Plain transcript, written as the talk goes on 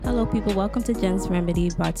Hello, people. Welcome to Jen's Remedy,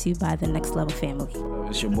 brought to you by the Next Level family.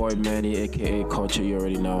 It's your boy Manny, aka Culture. You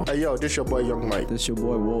already know. Hey, yo, this your boy Young Mike. This your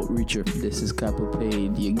boy Walt Reacher. This is Capo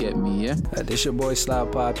Paid. You get me, yeah? This your boy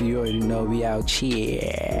Slap Poppy. You already know we out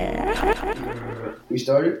here. We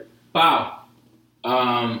started? Wow.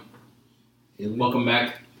 Welcome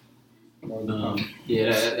back.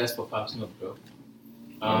 That's for Pop Smoke, bro.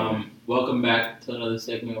 Welcome back to another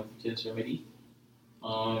segment of Jen's Remedy.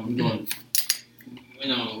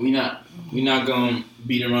 We're not gonna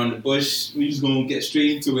beat around the bush. We're just gonna get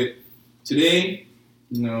straight into it. Today,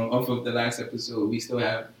 off of the last episode, we still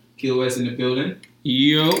have Kill West in the building.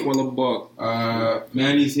 Yo, what a buck.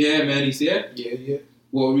 Manny's here. Yeah.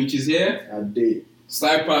 Walt Reach is here. I did.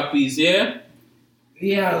 Sly Poppy's here.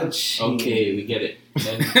 Yeah. Okay, we get it.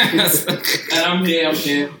 And I'm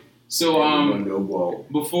here. So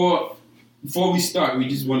before we start, we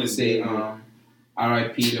just want to say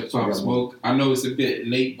R.I.P. to Pop Smoke. I know it's a bit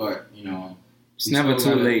late, but it's never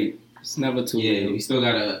too late. It's never too late. Yeah, we still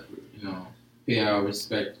gotta pay our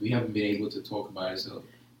respect. We haven't been able to talk about it, so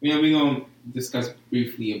we're gonna discuss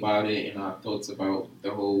briefly about it and our thoughts about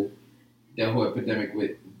the whole epidemic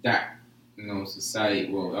with that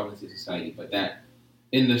society. Well, I wouldn't say society, but that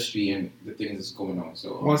industry and the things that's going on.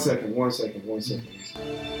 So One second. Yeah.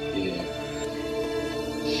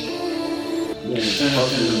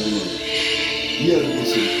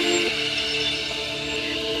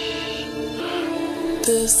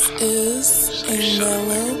 This is a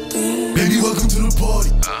melody. Baby, welcome to the party.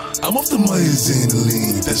 I'm off the Myers and the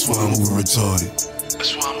lean. That's why I'm over retarded.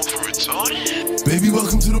 Baby,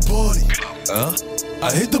 welcome to the party.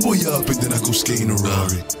 I hit the boy up and then I go skating a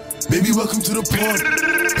Rari. Baby, welcome to the party.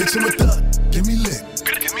 Bitch, I'm a thot. Get me lit.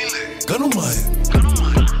 Gun on my head.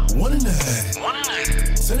 1.5.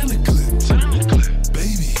 10 in the clip.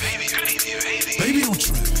 Baby, don't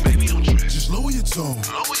trip. Just lower your tone.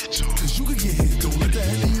 Cause you could get hit. Don't let that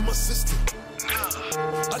hang in my system.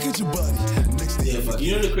 I get your body. Next day. Yeah, but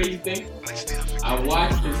you know the crazy thing? I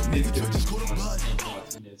watched this video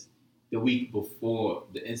the week before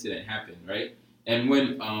the incident happened, right? And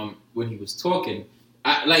when he was talking,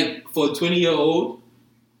 for a 20-year-old,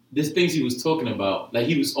 there's things he was talking about. Like,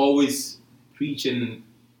 he was always preaching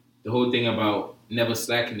the whole thing about never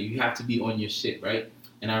slacking. You have to be on your shit, right?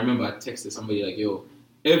 And I remember I texted somebody like, yo,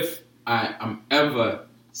 if I'm ever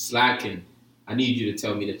slacking, I need you to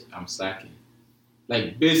tell me that I'm slacking.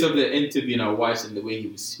 Like, based on the interview and I watched and the way he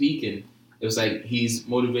was speaking, it was like he's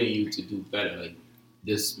motivating you to do better. Like,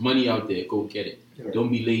 there's money out there, go get it. Yeah.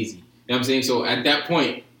 Don't be lazy. You know what I'm saying? So at that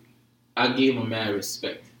point, I gave him mad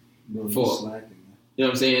respect for slacking. You know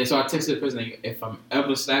what I'm saying? And so I texted the person, like, if I'm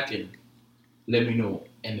ever slacking, let me know.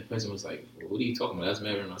 And the person was like, well, what are you talking about? That's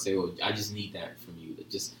mad. And I say, well, I just need that from you.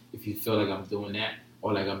 Just if you feel like I'm doing that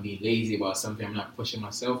or like I'm being lazy about something, I'm not pushing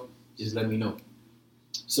myself, just let me know.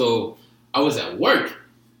 So I was at work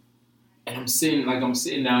and I'm sitting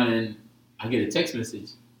down and I get a text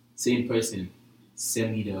message. Same person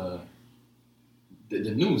sent me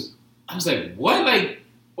the news. I was like, what? Like,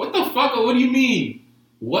 what the fuck? Or what do you mean?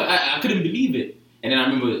 What? I couldn't believe it. And then I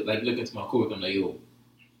remember like looking to my coworker, I'm like, yo,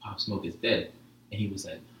 Pop Smoke is dead. And he was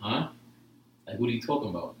like, huh? Like, what are you talking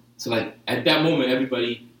about? So like at that moment,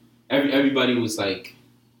 everybody was like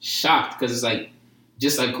shocked because it's like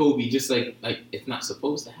just like Kobe, just like it's not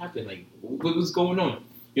supposed to happen. Like, what was going on?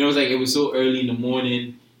 It was like it was so early in the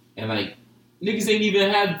morning and like niggas ain't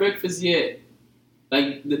even had breakfast yet.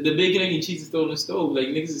 Like the bacon, egg, and cheese is still on the stove. Like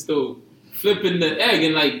niggas is still flipping the egg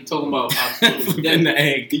and like talking about Pop Smoke. Flipping the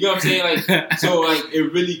egg. You know what I'm saying? Like so like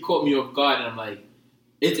it really caught me off guard and I'm like,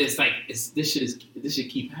 this should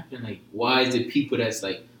keep happening. Like, why is it people that's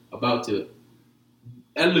like about to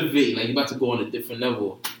elevate, like about to go on a different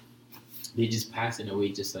level, they just passing away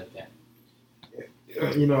just like that?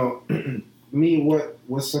 Me, what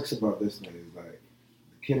sucks about this thing is like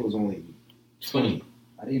the kid was only 20.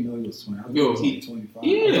 I didn't know he was 20. I thought Yo, he was only 25.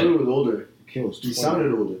 Yeah. I thought he was older. The kid was 20. He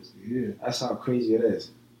sounded older. Yeah, that's how crazy it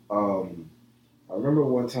is. I remember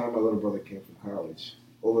one time my little brother came from college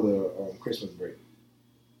over the Christmas break.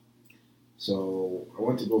 So I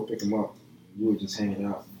went to go pick him up. We were just hanging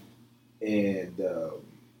out. And,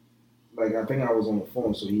 I think I was on the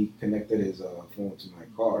phone, so he connected his phone to my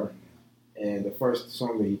car. And the first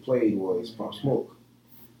song that he played was Pop Smoke.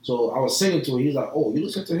 So I was singing to him. He's like, oh, you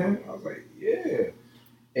listen to him? I was like, yeah.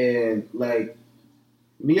 And, like,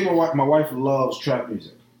 me and my wife loves trap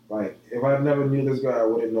music. Like, if I never knew this guy, I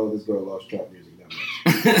wouldn't know this girl loves trap music that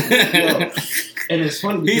much. And it's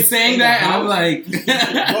funny. He's saying that, and I'm like,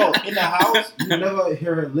 bro, in the house, you never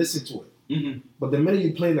hear her listen to it. Mm-hmm. But the minute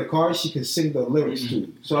you play in the car, she can sing the lyrics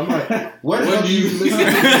too. So I'm like, what do you listen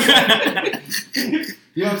to?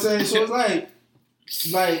 You know what I'm saying? So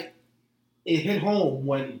it's like it hit home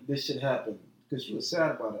when this shit happened because she was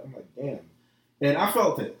sad about it. I'm like, damn. And I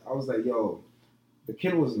felt it. I was like, yo, the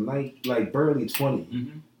kid was barely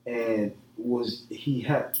 20, and he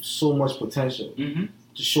had so much potential to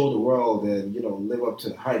show the world and live up to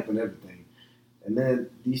the hype and everything. And then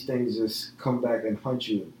these things just come back and hunt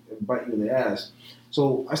you and bite you in the ass.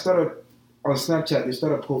 So I started on Snapchat. They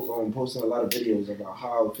started posting a lot of videos about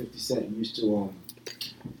how 50 Cent used to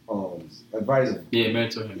advise him. Yeah,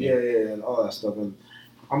 mentor him. Yeah, and all that stuff. And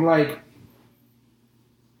I'm like,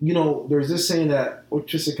 there's this saying that the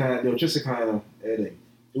Otrisakana Eddie.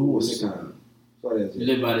 You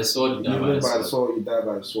live by the sword, you die by the sword. You die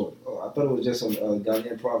by the sword. Oh, I thought it was just a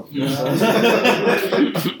Ghanaian proverb.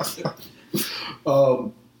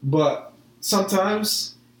 But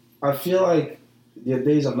sometimes I feel like their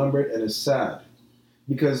days are numbered, and it's sad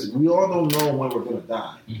because we all don't know when we're gonna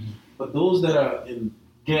die. But those that are in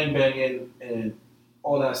gangbanging and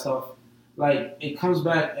all that stuff, like it comes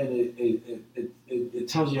back and it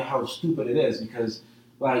tells you how stupid it is because,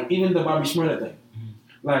 like, even the Bobby Shmurda thing.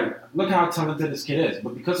 Like, look how talented this kid is,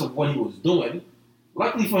 but because of what he was doing,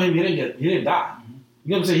 luckily for him, he didn't die.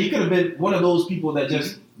 You know what I'm saying? He could have been one of those people that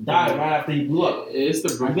just died right after he blew up. It's the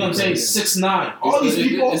Brooklyn. You know what I'm saying? 6'9". All these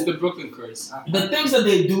people. It's the Brooklyn curse. The things that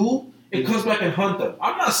they do, it comes back and hunt them.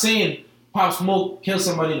 I'm not saying Pop Smoke killed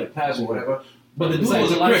somebody in the past or whatever, but the dude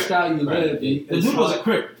was a crip. The dude was a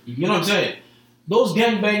crip. You know what I'm saying? Those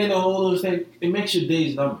gangbanging and all those things, it makes your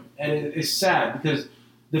days numbered, and it's sad because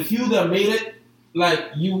the few that made it. Like,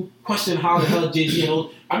 you question how the hell Jay-Z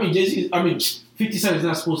and 50 Cent is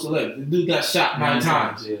not supposed to live. The dude got shot 9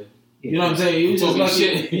 times. Yeah. You know what I'm saying? He was just like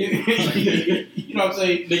shit. You know what I'm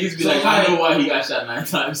saying? Niggas be like, I know why he got shot 9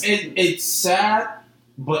 times. It's sad,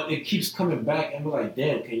 but it keeps coming back, and we're like,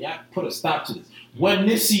 damn, can y'all put a stop to this? When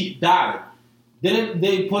Nipsey died, didn't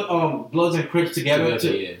they put Bloods and Crips together?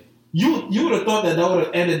 Yeah. You would have thought that would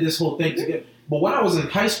have ended this whole thing together. But when I was in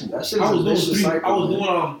high school, I was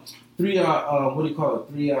doing three what do you call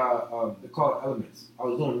it? They call it elements. I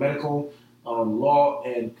was doing medical, law,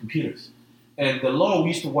 and computers. And the law, we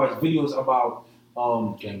used to watch videos about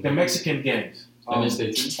the Mexican gangs.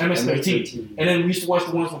 MS-13. And then we used to watch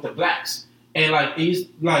the ones with the blacks. And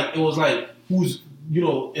it was like who's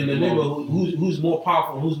in the neighborhood, who's more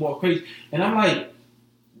powerful, who's more crazy. And I'm like,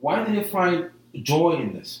 why did they find joy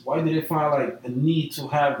in this? Why did they find like a need to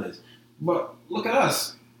have this? But look at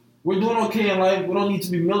us. We're doing okay in life. We don't need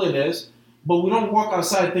to be millionaires, but we don't walk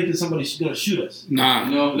outside thinking somebody's going to shoot us.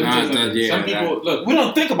 Some people, look, we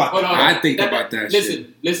don't think about that. I think about that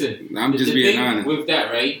shit. Listen. I'm just being honest. With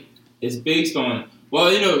that, right, it's based on,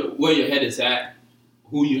 where your head is at,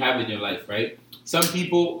 who you have in your life, right? Some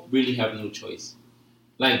people really have no choice.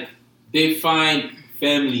 Like, they find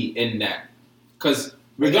family in that. Because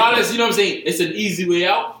regardless, you know what I'm saying, it's an easy way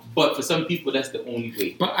out, but for some people, that's the only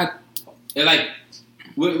way. And like,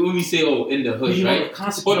 when we say, in the hood, right?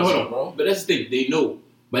 Hold on, bro. But that's the thing, they know.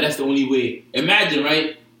 But that's the only way. Imagine,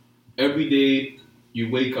 right? Every day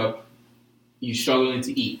you wake up, you're struggling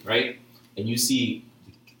to eat, right? And you see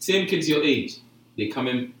same kids your age. They come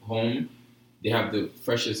in home, they have the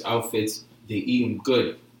freshest outfits, they eating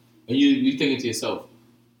good. And you're thinking to yourself,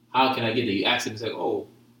 how can I get there? You ask them, it's like,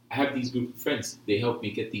 I have these group of friends. They help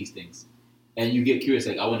me get these things. And you get curious,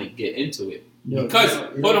 like, I want to get into it. Because,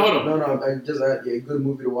 hold on. No, I just had a good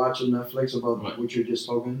movie to watch on Netflix about what you're just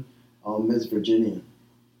talking. Miss Virginia.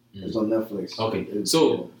 It's on Netflix. Okay,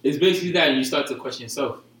 it's basically that, and you start to question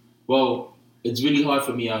yourself. Well, it's really hard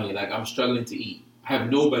for me out here. Like, I'm struggling to eat. I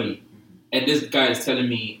have nobody. And this guy is telling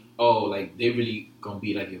me, they really going to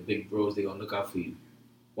be like your big bros. They're going to look out for you.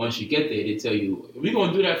 Once you get there, they tell you, we're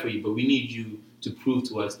going to do that for you, but we need you to prove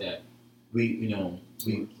to us that we are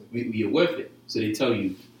worth it. So they tell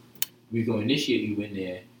you, we're going to initiate you in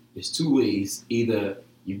there. There's 2 ways. Either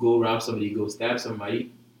you go rob somebody, you go stab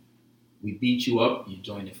somebody, we beat you up, you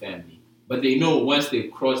join the family. But they know once they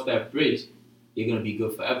cross that bridge, they're going to be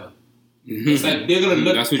good forever. Mm-hmm. It's like they're going to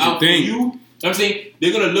look out for you. You know what I'm saying?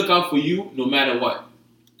 They're going to look out for you no matter what.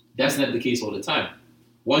 That's not the case all the time.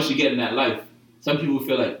 Once you get in that life, some people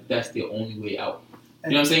feel like that's their only way out.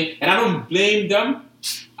 You know what I'm saying? And I don't blame them.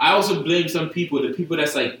 I also blame some people, the people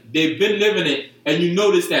that's like, they've been living it, and you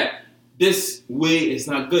notice that this way is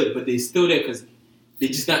not good, but they're still there because they're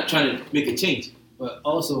just not trying to make a change. But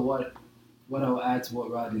also what I'll add to what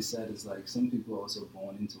Rodney said is like some people are also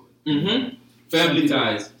born into it. Mm-hmm. Family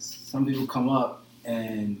ties. Some people come up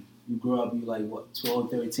and you grow up, you like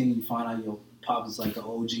 12, 13, you find out your pop is like an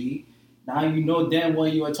OG. Now you know damn well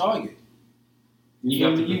you're a target. You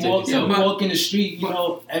walk in the street,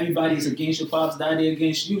 everybody's against your pops, daddy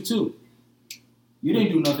against you too. You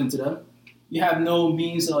didn't do nothing to them. You have no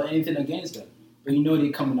means or anything against them, but you know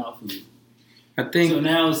they're coming out for you. I think so.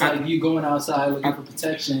 Now it's like you going outside looking for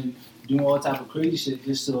protection, doing all type of crazy shit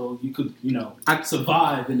just so you could,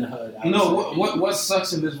 survive in the hood. What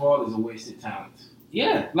sucks in this world is a wasted talent.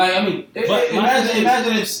 Yeah, like I mean,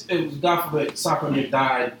 imagine if God forbid Soccer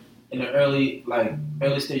died in the early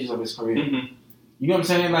stages of his career. Mm-hmm. You know what I'm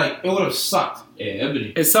saying? Like it would have sucked. Yeah,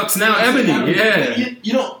 Ebony. It sucks now, Ebony. Yeah.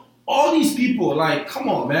 You know, all these people, like, come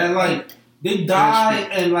on, man, like they died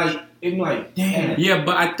and like it's like, damn. Yeah,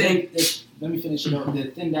 but I think. Let me finish it up. The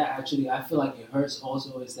thing that actually I feel like it hurts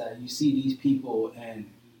also is that you see these people and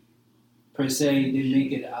per se they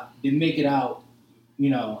make it out,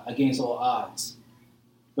 against all odds.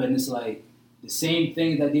 But it's like the same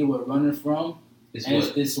thing that they were running from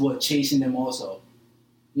is what chasing them also.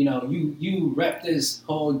 You rep this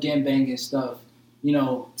whole gangbanging stuff,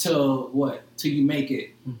 till you make it.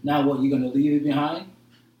 Now what, you're gonna leave it behind?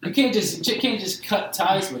 You can't just cut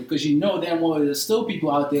ties with it because damn well there's still people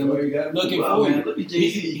out there looking for you.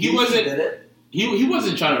 He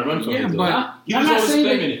wasn't trying to run from it. But he was always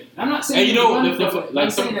claiming it. I'm not saying I'm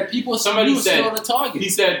saying that people somebody said still the target. He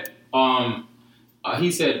said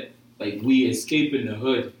like we escaping the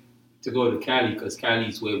hood to go to Cali because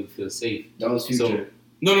Cali's where we feel safe. That was Future. So,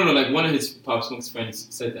 no. Like one of his Pop Smoke's friends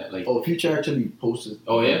said that. Like, Future actually posted.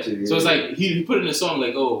 Oh yeah. So it's like he put in a song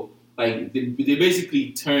like like they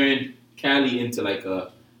basically turned Cali into like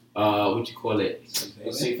a what you call it?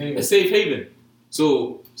 A safe haven. A safe haven.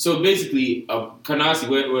 So basically, Canarsie,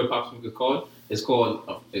 where Pop Smoke is called, it's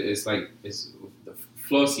called it's the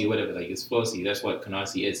Flossie or whatever. Like it's Flossie. That's what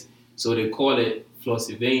Canarsie is. So they call it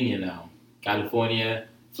Flossivania now, California,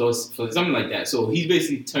 something like that. So he's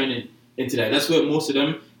basically turning into that. That's where most of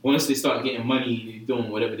them, once they start getting money, they're doing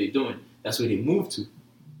whatever they're doing. That's where they move to.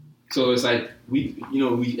 So it's like we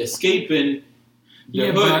escaping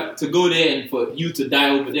the hood to go there and for you to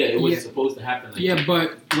die over there. It wasn't supposed to happen. Like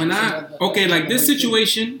but when like this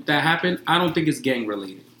situation that happened, I don't think it's gang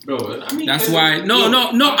related, bro. I mean, that's why. I'm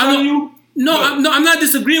not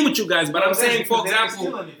disagreeing with you guys, but I'm saying, for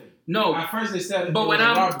example, no. At first they said, but when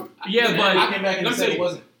but I came back and said it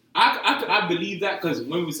wasn't. I believe that because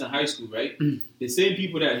when we was in high school, right, the same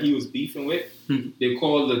people that he was beefing with, they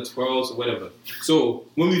called the 12s or whatever. So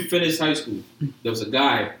when we finished high school, there was a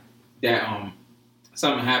guy that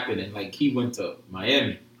something happened and like he went to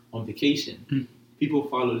Miami on vacation. People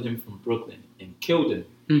followed him from Brooklyn and killed him.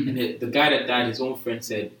 And the guy that died, his own friend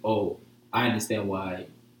said, "Oh, I understand why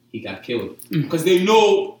he got killed because they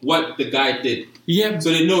know what the guy did. Yeah,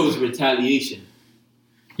 so they know it was retaliation.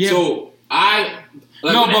 Yeah. So I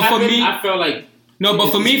felt like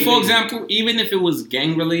for me, for example, even if it was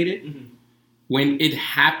gang related, when it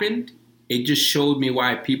happened, it just showed me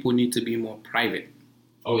why people need to be more private.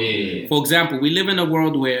 Oh yeah. For example, we live in a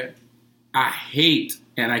world where I hate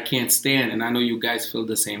and I can't stand, and I know you guys feel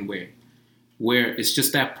the same way, where it's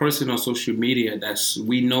just that person on social media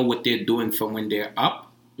we know what they're doing from when they're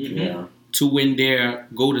up to when they're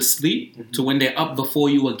go to sleep to when they're up before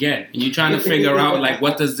you again, and you're trying to figure out like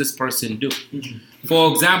what does this person do.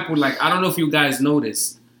 For example, like I don't know if you guys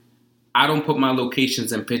noticed, I don't put my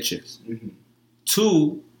locations in pictures.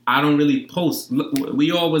 2, I don't really post.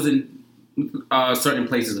 We all was in certain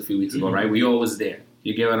places a few weeks ago, right? We all was there.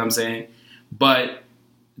 You get what I'm saying? But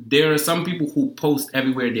there are some people who post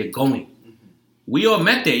everywhere they're going. We all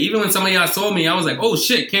met there. Even when some of y'all saw me, I was like, "Oh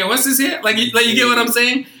shit, KOS is here!" Like you get what I'm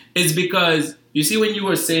saying? It's because you see when you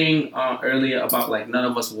were saying earlier about like none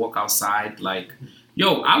of us walk outside. Like,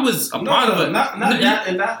 yo, I was a part of it.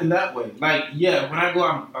 Not in that way. Like, yeah, when I go,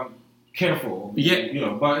 I'm careful.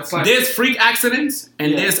 Yeah, but it's like there's freak accidents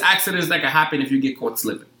and there's accidents that can happen if you get caught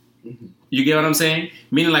slipping. You get what I'm saying?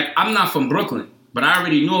 Meaning, like, I'm not from Brooklyn, but I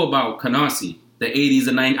already know about Canarsie, the 80s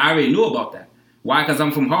and 90s. I already knew about that. Why? Because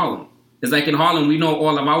I'm from Harlem. It's like in Harlem, we know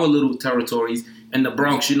all of our little territories. In the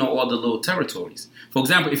Bronx, you know all the little territories. For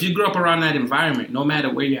example, if you grew up around that environment, no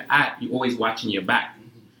matter where you're at, you're always watching your back.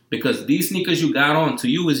 Because these sneakers you got on, to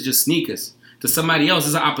you, is just sneakers. To somebody else,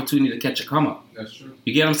 it's an opportunity to catch a come up. That's true.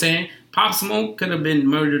 You get what I'm saying? Pop Smoke could have been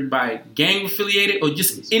murdered by gang affiliated or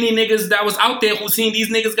just any niggas that was out there who seen these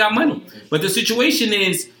niggas got money. But the situation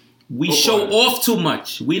is, we show off too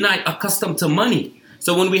much. We're not accustomed to money.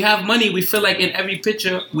 So when we have money, we feel like in every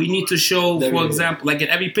picture, we need to show, for example, like in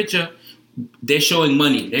every picture, they're showing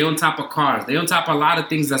money. They're on top of cars. They're on top of a lot of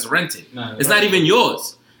things that's rented. It's not even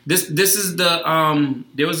yours. This is the,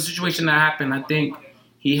 there was a situation that happened. I think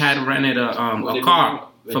he had rented a car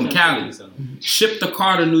from Cali. Shipped the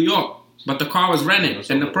car to New York, but the car was rented.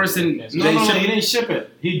 And the person... No, he didn't ship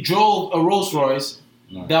it. He drove a Rolls Royce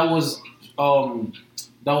that was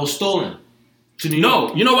stolen. To New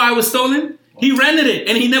York? No. You know why it was stolen? He rented it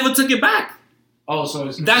and he never took it back. Oh,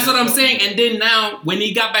 so that's what I'm saying. And then now, when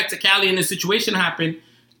he got back to Cali and the situation happened,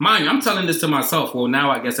 mind you, I'm telling this to myself. Well,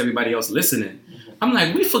 now I guess everybody else listening. I'm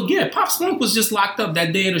like, we forget. Pop Smoke was just locked up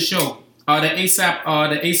that day of the show. The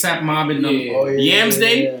ASAP mob and Yams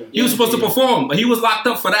Day. He was supposed to perform, but he was locked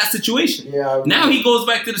up for that situation. Yeah, now he goes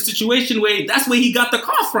back to the situation where that's where he got the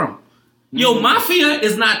car from. Yo, Mafia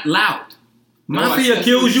is not loud. Mafia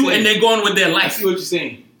kills you and they're going with their life. I see what you're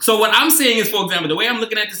saying. So what I'm saying is, for example, the way I'm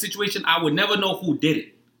looking at the situation, I would never know who did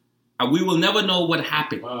it. We will never know what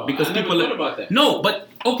happened because I people never thought about that. No, but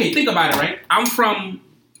okay, think about it, right? I'm from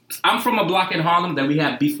a block in Harlem that we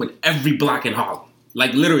have beef with every block in Harlem.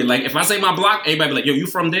 Like literally, like if I say my block, everybody be like, yo, you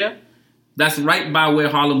from there? That's right by where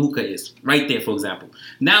Harlem Hookah is. Right there, for example.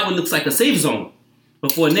 Now it looks like a safe zone.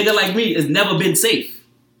 But for a nigga like me, it's never been safe.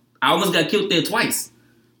 I almost got killed there twice.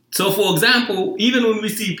 So for example, even when we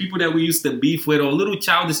see people that we used to beef with or little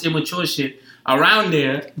childish, immature shit around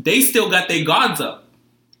there, they still got their guards up.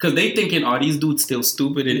 Because they thinking, oh, these dudes still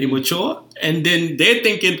stupid and immature. And then they're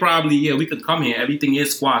thinking probably, yeah, we could come here. Everything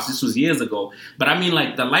is squashed. This was years ago. But I mean,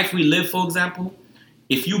 like, the life we live, for example,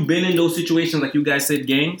 if you've been in those situations, like you guys said,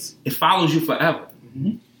 gangs, it follows you forever.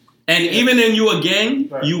 Mm-hmm. And even in your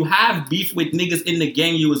gang, you have beef with niggas in the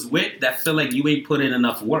gang you was with that feel like you ain't put in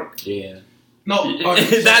enough work. Yeah. No. That's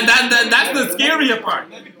the scarier part.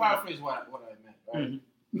 Let me paraphrase what I meant, right?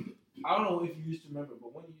 Mm-hmm. I don't know if you used to remember,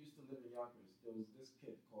 but when you used to live in Yonkers, there was this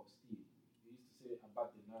kid called Steve. He used to say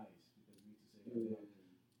about the knives because we used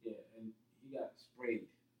to say, and he got sprayed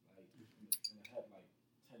like in the head like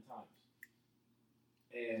 10 times.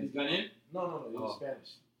 And he's Ghanaian? No, he was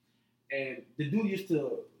Spanish. And the dude used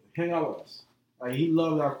to hang out with us. Like he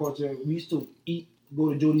loved our culture. We used to eat,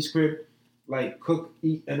 go to Jody's crib, like cook,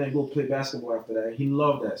 eat, and then go play basketball after that. He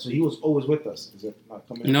loved that. So he was always with us. Is it not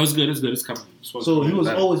coming? No, it's good. It's coming. So he was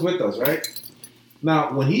always with us, right?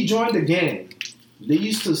 Now, when he joined the gang, they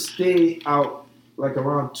used to stay out like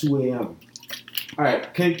around 2 a.m. All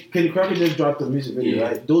right, Kenny Cracker just dropped the music video,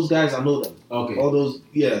 right? Those guys, I know them. Okay. All those,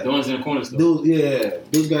 the ones in the corner store.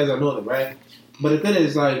 Those guys, I know them, right? But the thing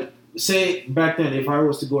is, like, say back then, if I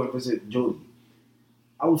was to go and visit Jody,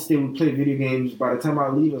 I would stay, we play video games. By the time I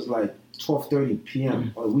leave, it's like 12:30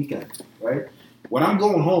 p.m. on the weekend, right? When I'm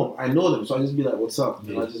going home, I know them, so I just be like, what's up?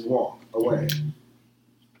 And I just walk away.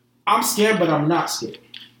 I'm scared, but I'm not scared.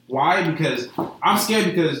 Why? Because I'm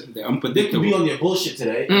scared because they could be on their bullshit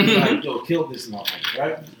today. Like, yo, kill this motherfucker,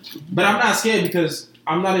 right? But I'm not scared because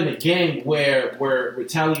I'm not in a gang where we're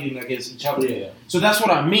retaliating against each other. Yeah. So that's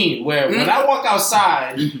what I mean. Where when I walk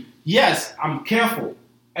outside, yes, I'm careful.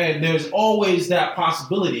 And there's always that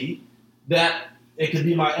possibility that it could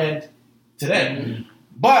be my end today.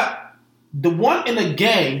 But the one in the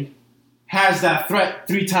gang has that threat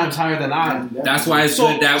 3 times higher than I am. That's why it's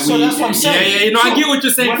good that we... So that's what I'm saying. Yeah, you know, I get what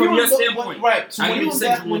you're saying from your standpoint. Right. So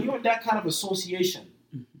when you're in that kind of association,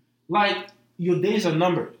 like, your days are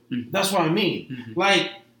numbered. That's what I mean. Like,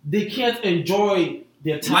 they can't enjoy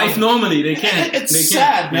their time. Life normally, they can't. It's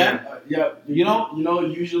sad, man. You know,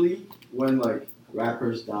 usually when, like,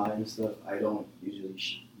 rappers die and stuff, I don't usually,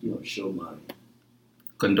 show my...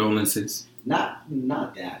 condolences. Not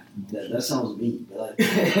that. That sounds mean. But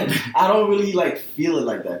like, I don't really like feel it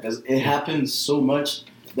like that because it happens so much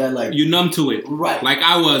that like you numb to it, right? Like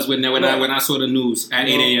I was when I saw the news at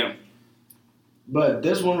 8 a.m. But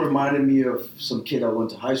this one reminded me of some kid I went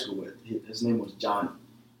to high school with. His name was Johnny.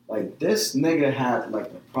 Like this nigga had like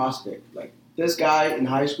a prospect. Like this guy in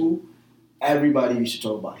high school, everybody used to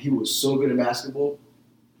talk about. He was so good at basketball.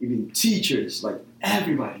 Even teachers, like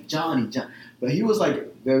everybody, Johnny. But he was like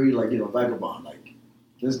very like, vagabond. Like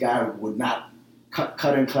this guy would not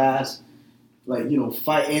cut in class, like,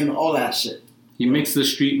 fighting, all that shit. He mixed the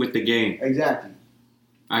street with the game. Exactly.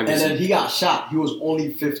 And then he got shot. He was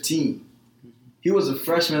only 15. He was a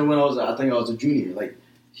freshman when I was a junior. Like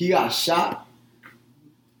he got shot,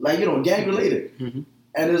 like, gang related. Mm-hmm.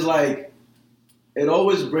 And it's like, it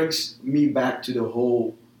always brings me back to the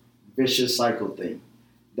whole vicious cycle thing.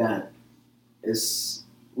 That is,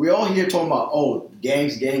 we all here talking about,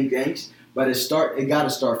 gangs, but it got to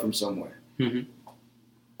start from somewhere. Mm-hmm.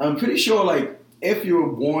 I'm pretty sure, like, if you were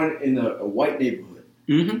born in a white neighborhood,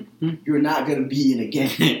 you're not going to be in a gang.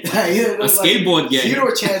 A skateboard gang.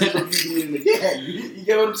 0 chances of you being in a gang. You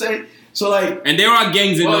get what I'm saying? So, like... And there are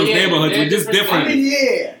gangs in those neighborhoods, but just different. I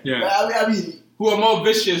mean, I mean... Who are more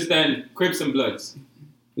vicious than Crips and Bloods?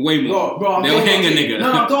 Way more. Bro, they'll hang a nigga.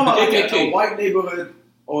 No, I'm talking about a white neighborhood.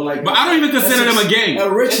 Or like, but I don't even consider them a gang. A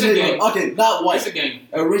rich neighborhood. Okay, not white. It's a gang.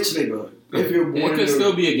 A rich neighborhood. If you're born, it could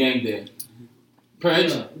still be a gang there.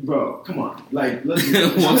 Purge? Bro, come on. Like, let's you know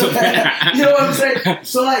what I'm saying?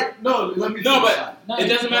 So, like, no, let me. No, but it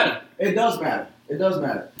doesn't matter. It does matter. It does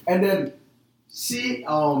matter. And then, see,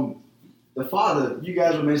 the father, you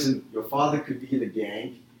guys were mentioning your father could be in a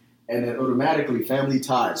gang, and then automatically family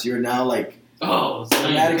ties. You're now, like,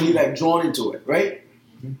 automatically, like, drawn into it, right?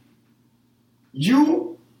 Mm-hmm.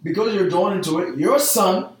 You, because you're drawn into it, your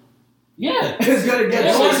son. Yeah, it's gonna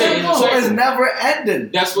get so it's never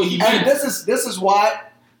ending. That's what he meant. And this is why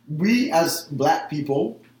we as black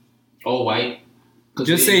people, all white,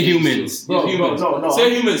 just say humans. Bro, no.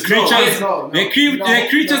 Say humans. Creatures. They're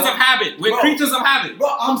creatures of habit. We're creatures of habit.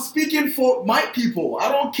 Bro, I'm speaking for my people. I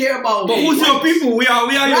don't care about. But who's your people? We are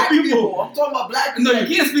your people. I'm talking about black people. No,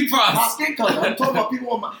 you can't speak for us. My skin color. I'm talking about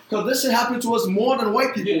people because this shit happened to us more than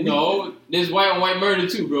white people. Yeah, no, there's white on white murder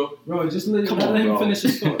too, bro. Bro, just let him finish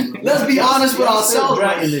his story. Bro. Let's be honest with ourselves,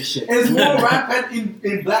 right? It's more rampant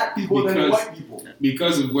in black people than in white people.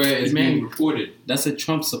 Because of where it's being reported. That's a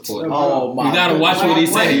Trump supporter. Oh my! You gotta watch what he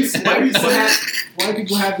says. White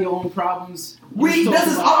people have their own problems. This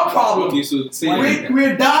is our problem.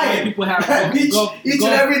 We're dying. White people have each and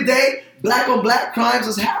every day. Black on black crimes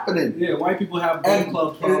is happening. Yeah, white people have gun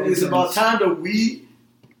club problems. It's about time that we,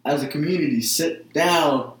 as a community, sit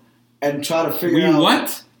down and try to figure out. We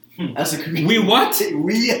what? As a community. We what?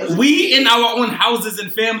 We in our own houses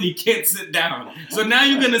and family can't sit down. So now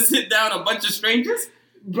you're gonna sit down a bunch of strangers?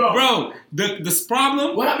 Bro, this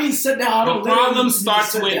problem. What I mean, sit down. The problem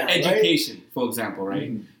starts with education, right? For example,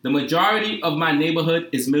 right? Mm-hmm. The majority of my neighborhood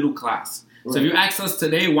is middle class. Right. So if you ask us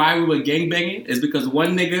today why we were gangbanging, it's because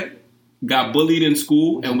one nigga got bullied in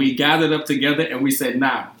school and we gathered up together and we said,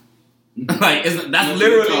 nah. Like, that's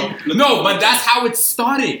literally... No, but that's how it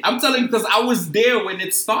started. I'm telling you because I was there when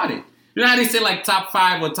it started. You know how they say like top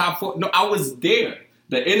 5 or top 4? No, I was there.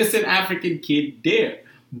 The innocent African kid there.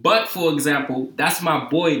 But, for example, that's my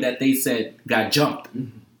boy that they said got jumped.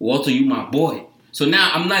 Mm-hmm. Walter, you my boy. So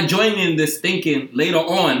now I'm not joining this thinking later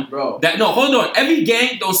on. Bro. That no, hold on. Every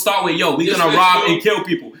gang don't start with, yo, we're going to rob and kill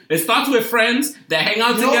people. It starts with friends that hang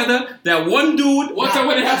out together. That one dude. What's up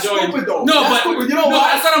with it? That's stupid, though. No, that's but stupid. You know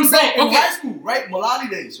what? That's what I'm saying. In high school, right? Mulali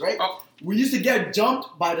days, right? We used to get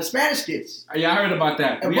jumped by the Spanish kids. Yeah, I heard about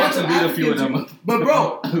that. We had to beat a few of them. But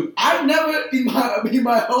bro, I've never in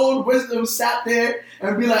my own wisdom sat there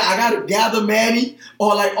and be like, I gotta gather Manny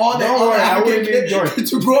or like all that African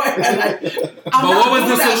kids to bro. And like, but what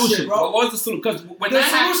was the solution? Shit, bro. What was the solution? Because the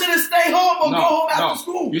solution is stay home or go home after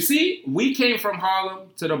school. You see, we came from Harlem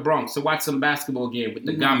to the Bronx to watch some basketball game with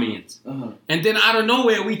the Gambians, and then out of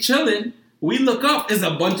nowhere we chilling. We look up, there's a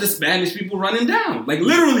bunch of Spanish people running down. Like,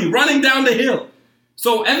 literally running down the hill.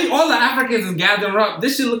 So, all the Africans is gathering up.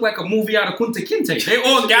 This shit look like a movie out of Kunta Kinte. They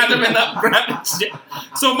all gathering up, grabbing shit.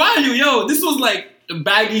 So, mind you, this was like the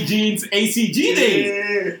baggy jeans ACG days.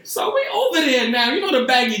 Yeah. So, we over there now. You know the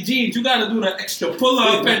baggy jeans. You got to do the extra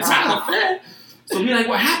pull-up and time to fit. So, we like,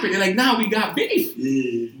 what happened? They're like, now we got beef.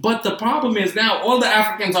 Yeah. But the problem is now all the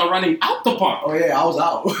Africans are running out the park. Oh, yeah, I was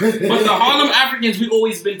out. But the Harlem Africans, we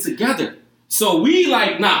always been together. So we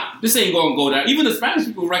like, nah, this ain't gonna go down. Even the Spanish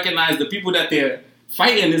people recognize the people that they're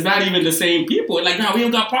fighting is not even the same people. Like, nah, we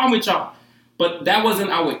don't got a problem with y'all. But that wasn't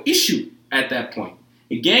our issue at that point.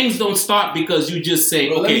 The gangs don't start because you just say,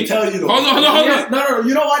 okay. Let me tell you though. Hold on. No.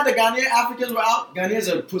 You know why the Ghanaian Africans were out?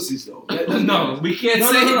 Ghanaians are pussies though. No, we can't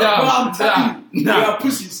say that. Bro, I'm telling you, they are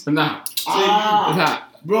pussies. Nah.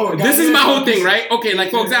 Bro, this is my whole thing, right? Okay,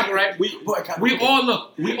 like for example, right? We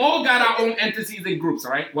all got our own entities and groups,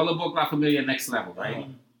 right? Wellabok, La Familia, Next Level, right?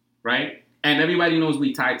 Right? And everybody knows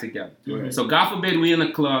we tied together. Right. So God forbid we in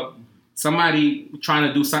a club, somebody trying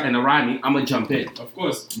to do something to ride me, I'm gonna jump in. Of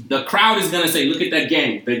course. The crowd is gonna say, look at that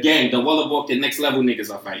gang, the Wellabok, the Next Level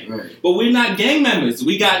niggas are fighting. Right. But we're not gang members.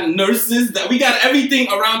 We got nurses, we got everything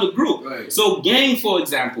around the group. Right. So gang, for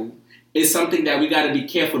example, is something that we gotta be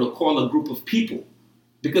careful to call a group of people.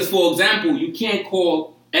 Because, for example, you can't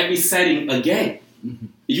call every setting a gang. Mm-hmm.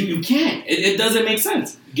 You can't. It doesn't make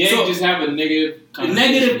sense. Gang just have a negative.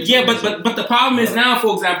 Yeah, but the problem is now,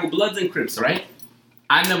 for example, Bloods and Crips, right?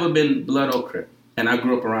 I never been Blood or Crip, and I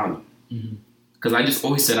grew up around them because I just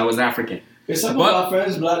always said I was African. Is some of our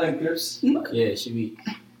friends Blood and Crips? Yeah, she be.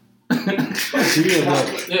 Shimi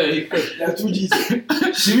Crip. Yeah, he Crip. That's 2G's.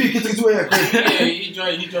 Shimi gets into a Crip. Yeah, he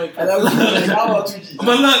joined Crip. How about 2G's?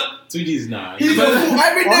 But look. 2G's nah. He's a fool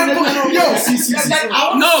every day.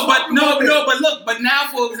 But now,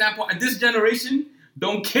 for example, this generation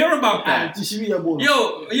don't care about that.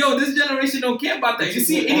 Yo, this generation don't care about that. You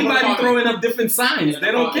see anybody throwing up different signs,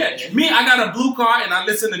 they don't care. Me, I got a blue car and I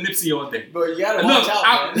listen to Nipsey all day. But you gotta watch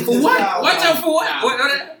out. For what? Watch out for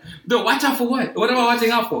what? No, watch out for what? What am I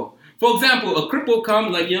watching out for? For example, a crip will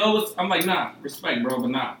come like, yo, I'm like, nah, respect, bro, but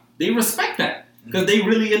nah. They respect that because they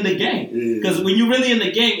really in the game. Because when you really in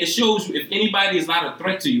the game, it shows you if anybody is not a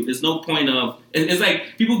threat to you, there's no point of, it's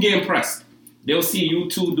like people get impressed. They'll see you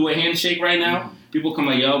two do a handshake right now. People come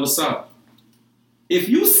like, yo, what's up? If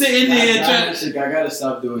you sitting there, I gotta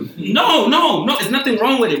stop doing it. No, there's nothing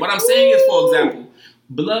wrong with it. What I'm saying is, for example,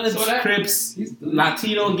 Bloods, Crips,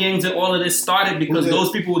 Latino gangs, and all of this started because those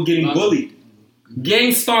people were getting bullied.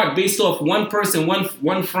 Gangs start based off one person,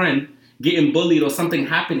 one friend getting bullied or something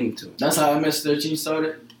happening to him. That's how MS-13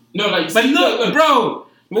 started? No, like, but look, bro,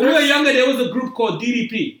 when we were younger, there was a group called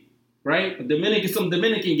DDP, right? Some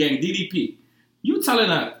Dominican gang, DDP. You telling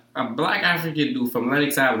a black African dude from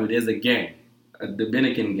Lenox Avenue, there's a gang, a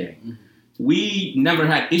Dominican gang. Mm-hmm. We never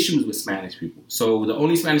had issues with Spanish people. So the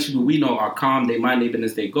only Spanish people we know are calm, they mind their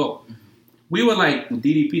business, they go. Mm-hmm. We were like,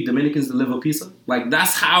 DDP, Dominicans deliver pizza. Like,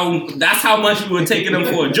 that's how much we were taking them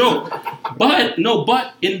for a joke. But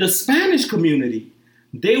in the Spanish community,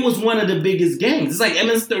 they was one of the biggest gangs. It's like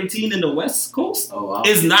MS-13 in the West Coast. Oh, wow.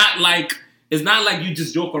 It's not like you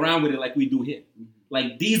just joke around with it like we do here.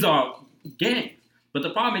 Like, these are gangs. But the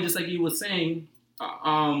problem is, just like you were saying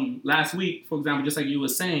last week, for example, just like you were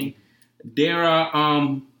saying, there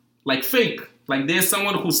are like fake. Like, there's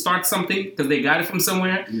someone who starts something because they got it from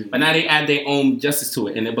somewhere, but now they add their own justice to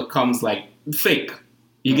it, and it becomes, like, fake.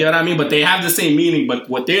 You get what I mean? But they have the same meaning, but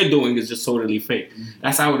what they're doing is just totally fake.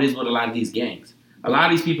 That's how it is with a lot of these gangs. A lot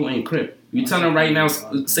of these people ain't Crip. You tell them right now,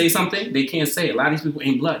 say something, they can't say it. A lot of these people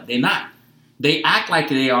ain't Blood. They're not. They act like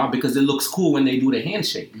they are because it looks cool when they do the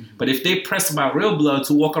handshake. But if they press about real Bloods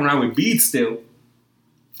who walk around with beads still,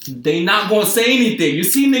 they not going to say anything. You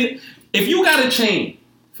see, if you got a chain,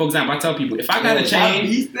 for example, I tell people, if I got a chain,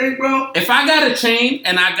 if I got a chain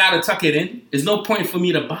and I got to tuck it in, there's no point for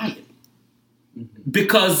me to buy it.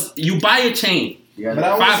 Because you buy a chain,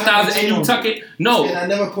 5,000 and you tuck it. No,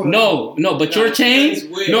 but your chain,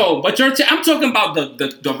 I'm talking about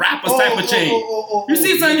the rappers type of chain. You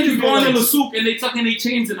see some niggas going in the soup and they tucking their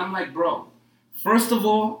chains, and I'm like, bro, first of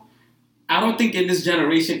all, I don't think in this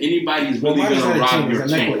generation anybody's really gonna rob your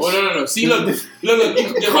chain. Oh no. See, look.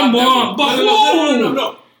 Come on, but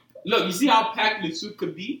no. Look, you see how packed the suit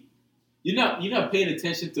could be? You're not paying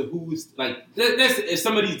attention to who's like. If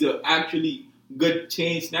somebody's the actually good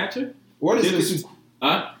chain snatcher. What is the suit?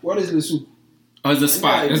 Huh? What is the suit? Oh, it's a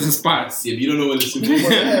spot. It's a spot. See, if you don't know what the suit is.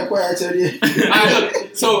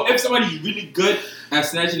 So if somebody's really good at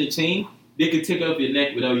snatching a chain, they can take it off your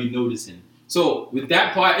neck without you noticing. So with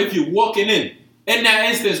that part, if you're walking in that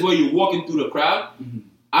instance where you're walking through the crowd,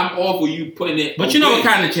 I'm all for you putting it. But you know what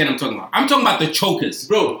kind of chain I'm talking about? I'm talking about the chokers,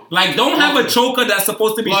 bro. Like, don't have a choker that's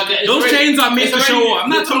supposed to be. Those chains are made to show off. I'm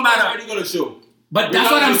not talking about already gonna show. But that's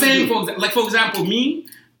what I'm saying. For example, me,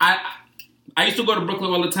 I used to go to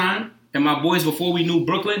Brooklyn all the time, and my boys before we knew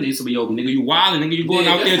Brooklyn, they used to be, yo, nigga, you wild, and nigga, you going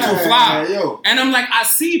out there too fly. And I'm like, I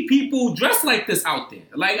see people dressed like this out there.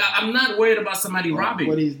 Like, I'm not worried about somebody robbing.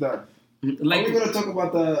 What he's done. Like, are we gonna talk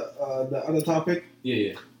about the other topic?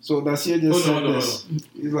 Yeah. So Nasir just said this.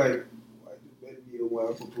 He's like, why do men be a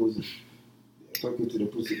wild proposal? Talking to the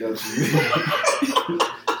pussy, that's you.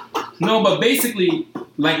 No, but basically,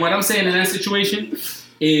 like what I'm saying in that situation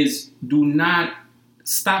is do not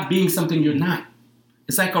stop being something you're not.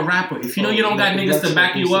 It's like a rapper. If you know you don't got niggas to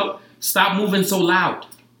back you up, stop moving so loud.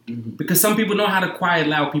 Because some people know how to quiet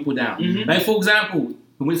loud people down. Like, for example,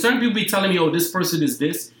 when certain people be telling me, oh, this person is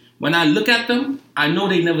this, when I look at them, I know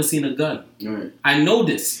they never seen a gun. Right. I know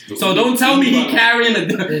this. So don't tell me he carrying a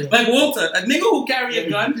gun. Like Walter, a nigga who carry a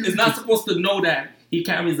gun is not supposed to know that he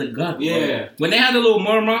carries a gun. Yeah. Bro. When they had the little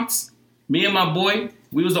Murmonts, me and my boy,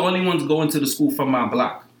 we was the only ones going to the school from my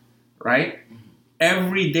block. Right?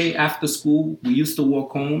 Every day after school, we used to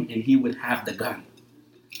walk home and he would have the gun.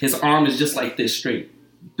 His arm is just like this straight.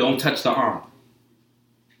 Don't touch the arm.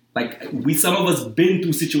 Like, some of us been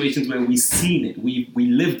through situations where we seen it. We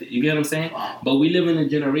lived it. You get what I'm saying? Wow. But we live in a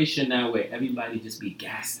generation now where everybody just be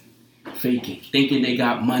gassing, faking, thinking they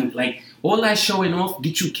got money. Like, all that showing off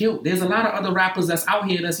get you killed. There's a lot of other rappers that's out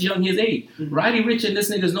here that's young his age. Roddy Ricch and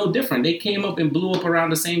this nigga's no different. They came up and blew up around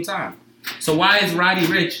the same time. So why is Roddy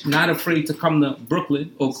Ricch not afraid to come to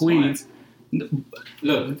Brooklyn or Queens?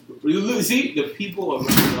 Look, you see, the people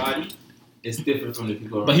around Roddy is different from the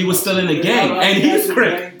people around. But he was still in the gang, and he's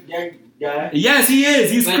Crip. Yes, he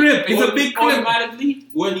is. He's like, Crip. He's a big Crip. Automatically,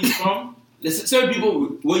 where he's from, there's certain people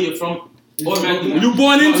where you're from. Automatically, you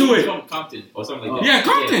born into it. From Compton or something like that. Yeah,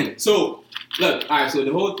 Compton. Yeah. So, look, all right. So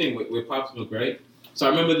the whole thing with Pop Smoke, right? So I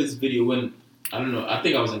remember this video when I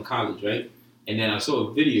think I was in college, right? And then I saw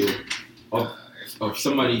a video of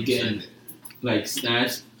somebody getting like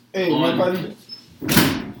snatched. Hey, my buddy.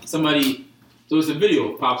 somebody. So it was a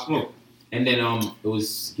video of Pop Smoke, and then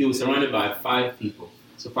he was surrounded by 5 people.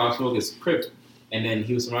 So Pop Smoke is Crip, and then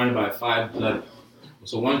he was surrounded by 5 blood.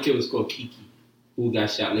 So one kid was called Kiki, who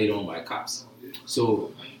got shot later on by cops.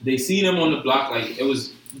 So they seen him on the block, like it was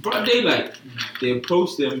broad daylight. They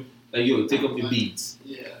approached him like, "Yo, take off your beads."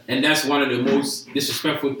 And that's one of the most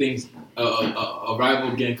disrespectful things a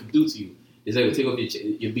rival gang could do to you. Is like, "Take off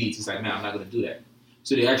your beads." He's like, "Nah, I'm not gonna do that."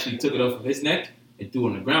 So they actually took it off of his neck and threw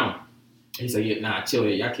it on the ground. And he's like, "Yeah, nah, chill.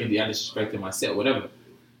 Y'all can't be out disrespecting my set, whatever."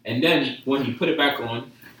 And then when he put it back on,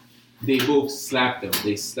 they both slapped him.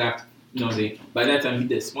 They slapped. By that time he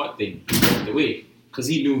did a smart thing. He walked away because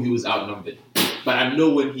he knew he was outnumbered. But I know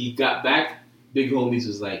when he got back, Big Homies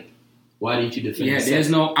was like, "Why didn't you defend?" Yeah, there's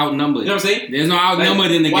no outnumbered. You know what I'm saying? There's no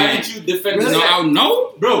outnumbered in the game. Why didn't you defend? There's no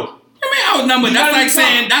outnumbered, bro. I mean, outnumbered.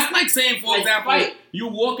 That's like saying, for example, you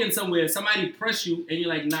walking somewhere, somebody press you, and you're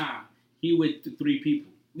like, "Nah, he with 3 people."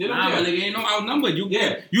 Nah, but nigga, ain't no outnumbered.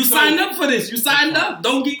 You signed up for this. You signed up.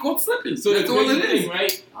 Don't get caught slipping. So that's all it is,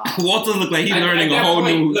 right? Walter look like he's learning a whole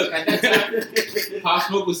new. Look, at that time, Pop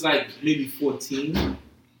Smoke was like maybe 14,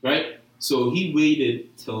 right? So he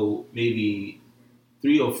waited till maybe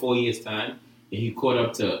 3 or 4 years time, and he caught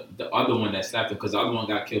up to the other one that slapped him because the other one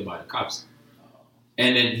got killed by the cops.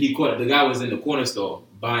 And then he caught the guy was in the corner store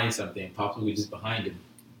buying something. Pop Smoke was just behind him.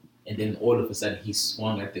 And then all of a sudden he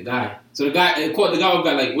swung at the guy. So the guy caught the guy was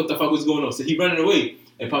like, "What the fuck was going on?" So he running away.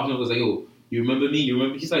 And Pop Smoke was like, "Yo, you remember me? You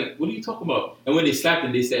remember?" He's like, "What are you talking about?" And when they slapped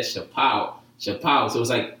him, they said Chappelle. So it was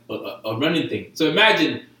like a running thing. So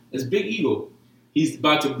imagine this big ego. He's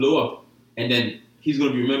about to blow up. And then he's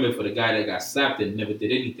going to be remembered for the guy that got slapped and never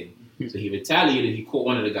did anything. So he retaliated. He caught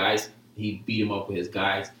one of the guys. He beat him up with his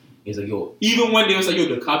guys. He's like, "Yo," even when they was like, "Yo,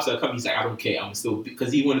 the cops are coming," he's like, "I don't care. I'm still,"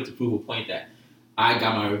 because he wanted to prove a point that I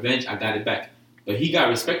got my revenge. I got it back. But he got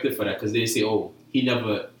respected for that because they say, "Oh, he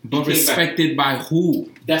never." But respected by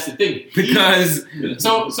who? That's the thing. Because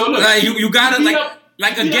so look, like you gotta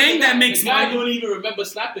like a gang that makes money. I don't even remember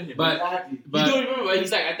slapping him. But you don't remember.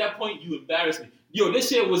 He's like, at that point, you embarrassed me. Yo, this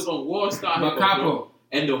shit was on War Star.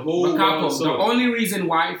 And the whole the only reason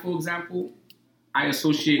why, for example, I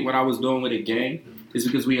associate what I was doing with a gang is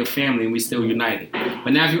because we are family and we still united.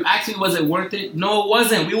 But now if you ask me, was it worth it? No, it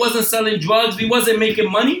wasn't. We wasn't selling drugs. We wasn't making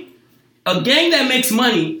money. A gang that makes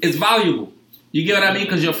money is valuable. You get what I mean?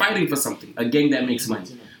 Because you're fighting for something. A gang that makes money.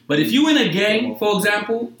 But if you in a gang, for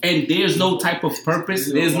example, and there's no type of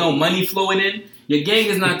purpose, there's no money flowing in, your gang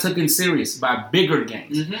is not taken serious by bigger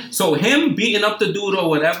gangs. Mm-hmm. So him beating up the dude or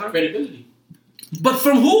whatever. Credibility. But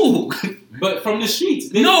from who? But from the streets.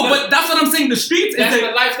 But that's what I'm saying. The streets is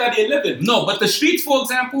the lifestyle they live in. No, but the streets, for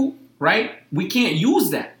example, right? We can't use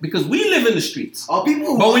that because we live in the streets. But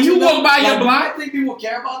when you walk by your block, I think people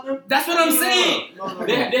care about them. That's what I'm saying. No.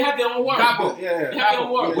 They have their own work. They have their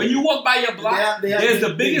own work. When you walk by your block, there's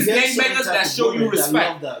the biggest gangbangers that show you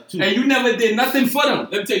respect, and you never did nothing for them.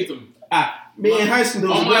 Let me tell you something. Me in high school, there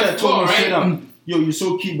was a guy that told me straight up, "Yo, you're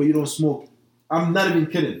so cute, but you don't smoke." I'm not even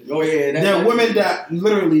kidding. Oh yeah, there are women that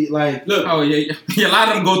literally like. Look, oh yeah, a lot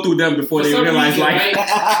of them go through them before they realize reason, like.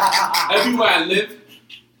 Right? Everywhere I live,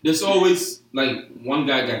 there's always like one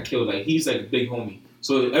guy got killed. Like he's like a big homie.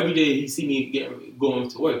 So every day he see me going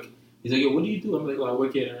to work. He's like, "Yo, what do you do?" I'm like, "Oh, I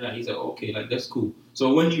work here and that." He's like, "Okay, like that's cool."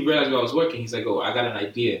 So when he realized where I was working, he's like, "Oh, I got an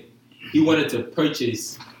idea." He wanted to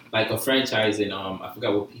purchase like a franchise in I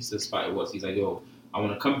forgot what pizza spot it was. He's like, "Yo, I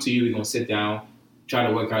want to come to you. We're gonna sit down, try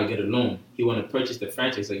to work out, get a loan." He wanted to purchase the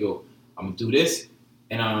franchise. Like, "Yo, I'm gonna do this,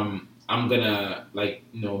 and I'm gonna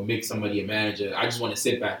make somebody a manager. I just want to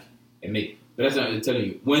sit back and make." But that's not what I'm telling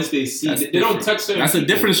you. Once they see, they don't touch certain. That's people. A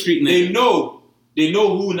different street name. They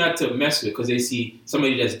know who not to mess with because they see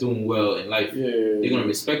somebody that's doing well in life. They're gonna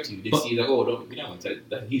respect you. They see like, "Oh, don't be down.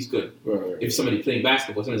 He's good." Right. If somebody playing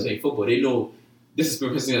basketball, somebody playing football, they know this is the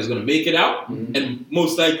person that's gonna make it out, and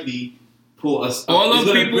most likely pull us. All of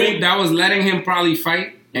people that was letting him probably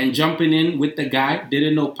fight and jumping in with the guy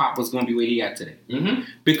didn't know Pop was gonna be where he at today. Mm-hmm.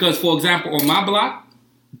 Because, for example, on my block,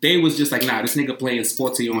 they was just like, "Nah, this nigga playing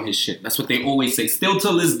sporty on his shit." That's what they always say. Still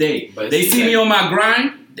till this day, they see me on my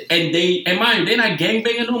grind, and mind you, they're not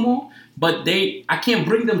gangbanging no more. But I can't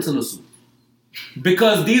bring them to the zoo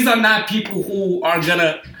because these are not people who are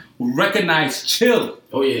gonna recognize chill.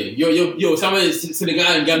 Oh yeah, yo, somebody Senegal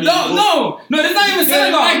and Gambia. No, that's not even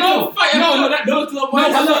Senegal.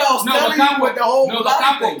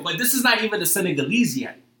 But this is not even the Senegalese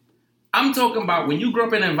yet. I'm talking about when you grow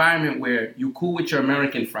up in an environment where you cool with your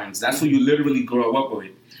American friends. That's who you literally grow up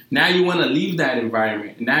with. Now you want to leave that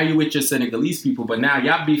environment. Now you're with your Senegalese people, but now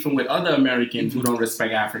y'all beefing with other Americans who don't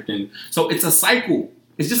respect African. So it's a cycle.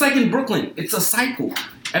 It's just like in Brooklyn. It's a cycle.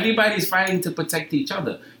 Everybody's fighting to protect each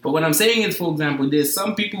other. But what I'm saying is, for example, there's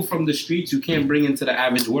some people from the streets you can't bring into the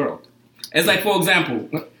average world. It's like, for example,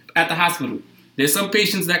 at the hospital, there's some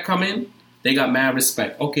patients that come in, they got mad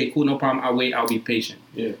respect. Okay, cool, no problem. I'll wait. I'll be patient.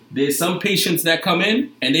 Yeah. There's some patients that come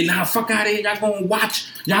in and they fuck out of here. Y'all gonna watch.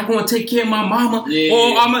 Y'all gonna take care of my mama. Yeah.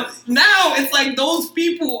 Or now it's like those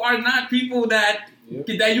people are not people that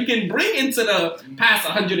you can bring into the past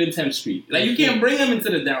 110th Street. Like you can't bring them into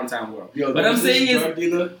the downtown world. Yo, but I'm saying is, drug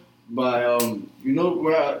dealer by you know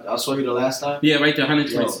where I saw you the last time? Yeah, right there, 100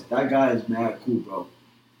 Yo, Place. that guy is mad cool, bro.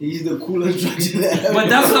 He's the coolest drug dealer ever. But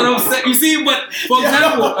that's what I'm saying. You see, but for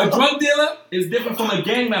example, a drug dealer is different from a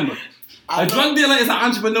gang member. A drug dealer is an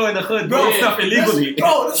entrepreneur in the hood doing stuff illegally.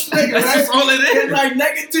 This nigga, that's just all it is. It's like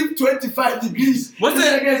negative 25 degrees. What's this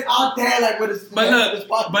that? nigga's out there like with his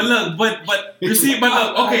you see,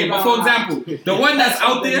 okay, but for example, the one that's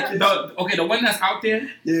out there, the one that's out there,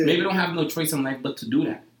 maybe don't have no choice in life but to do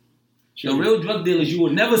that. The real drug dealers, you will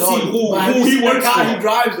never see who he works for. He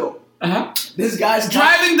drives though. This guy's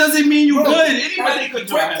driving doesn't mean you good. Anybody could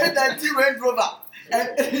drive. 2019 Range Rover.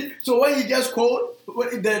 And so when he gets cold,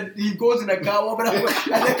 then he goes in the car, warm it up,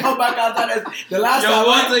 and then come back outside. The last time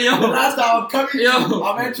I'm coming,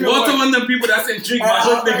 I'm entering. Walter one of them people that's intrigued by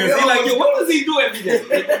hood niggas. He like, yo, what does he do every day?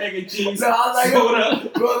 Make that nigga cheese. So I was like, yo,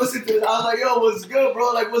 bro, listen to this. I was like, yo, what's good,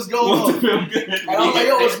 bro? Like, what's going on? And I was like,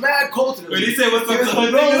 yo, it's mad cold today. When he said what's up to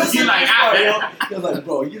hood niggas, he like, he was like,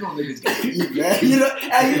 bro, you know niggas gotta eat, man. You know,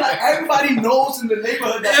 and he like, everybody knows in the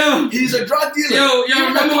neighborhood that he's a drug dealer. Yo,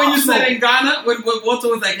 remember when you said in Ghana, when Walter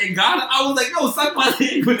was like, in Ghana? I was like, yo, suck my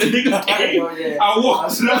dick with the nigga came. I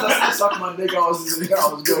walked. As soon as I said suck my dick, I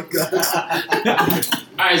was good.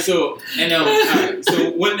 Alright, so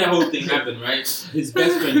when that whole thing happened, right? His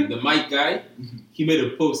best friend, the Mike guy, he made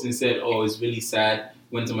a post and said, "Oh, it's really sad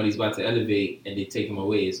when somebody's about to elevate and they take him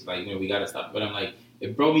away. It's like, we gotta stop." But I'm like,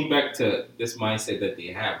 it brought me back to this mindset that they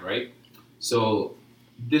have, right? So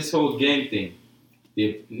this whole gang thing,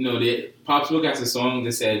 Pop Smoke has a song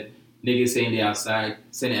that said, "Niggas saying they outside,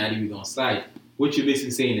 send it out, we gonna slide." What you're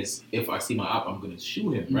basically saying is, if I see my op, I'm gonna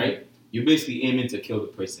shoot him, right? You're basically aiming to kill the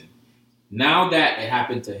person. Now that it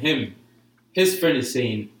happened to him, his friend is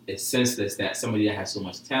saying it's senseless that somebody that has so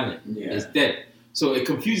much talent is dead. So it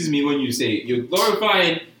confuses me when you say you're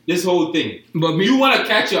glorifying this whole thing, but you want to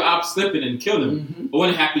catch your op slipping and kill him. But when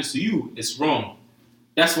it happens to you, it's wrong.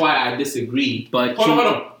 That's why I disagree. But hold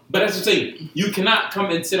on. But that's what I'm saying. You cannot come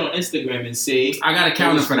and sit on Instagram and say, I got a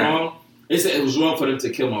counter for that. They said it was wrong for them to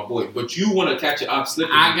kill my boy, but you want to catch your op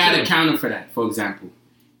slipping. I got a counter for that. For example,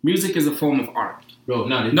 music is a form of art. Bro,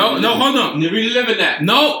 no, hold on. They're really living that.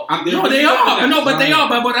 They are.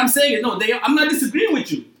 But what I'm saying is, they are. I'm not disagreeing with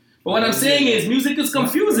you. But what I'm saying is, music is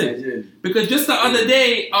confusing. Because just the other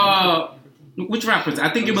day, which rappers?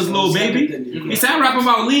 I think it was Lil Baby. He said, I rap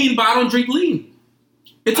about lean, but I don't drink lean.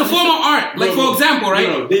 It's a form of art. Like, for example, right?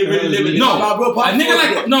 No, they really living it. A nigga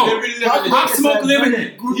like, Pop Smoke living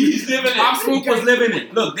it. He's living it. Pop Smoke was living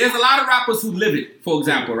it. Look, there's a lot of rappers who live it, for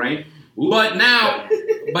example, right? But now,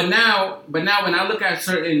 when I look at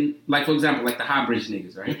certain, like, for example, like the High Bridge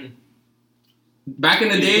niggas, right? Back in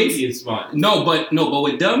the days, but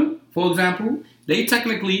with them, for example, they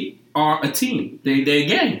technically are a team. They're a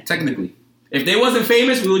gang, technically. If they wasn't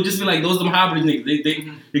famous, we would just be like, those are them High Bridge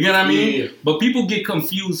niggas. You get what I mean? Yeah. But people get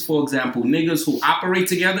confused, for example, niggas who operate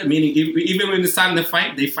together, meaning even when it's time to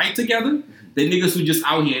fight, they fight together. The niggas who just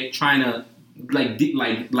out here trying to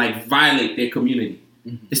like violate their community.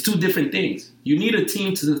 It's two different things. You need a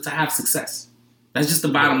team to have success. That's just the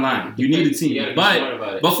bottom line. You need a team.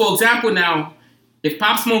 But for example, now, if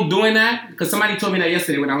Pop Smoke doing that, because somebody told me that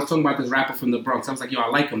yesterday when I was talking about this rapper from the Bronx, I was like, yo, I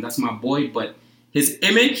like him. That's my boy. But his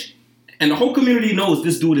image, and the whole community knows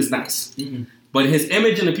this dude is nice. But his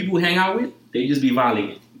image and the people who hang out with, they just be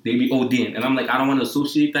violating. They be ODing. And I'm like, I don't want to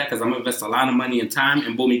associate that because I'm going to invest a lot of money and time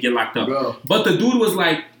and boom, he get locked up. Bro. But the dude was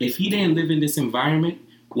like, if he didn't live in this environment,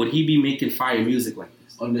 would he be making fire music like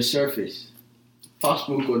this? On the surface, Pop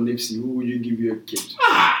Smoke or Nipsey, who would you give your kid?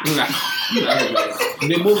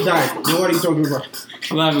 They both died. What are you talking about?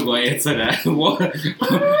 I'm not even going to answer that.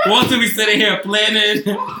 Walter be sitting here planning.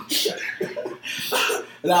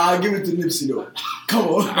 Nah, I'll give it to Nipsey though. Come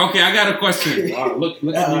on. Okay, I got a question. Look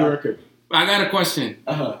at New Yorker. I got a question.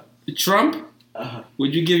 Trump?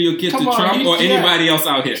 Would you give your kid to Trump or anybody else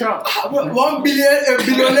out here? Trump. 1 billionaire.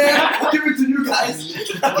 Give it to you guys.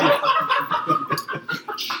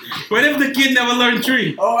 What if the kid never learned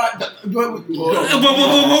tree? What good would tree do to us?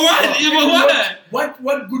 What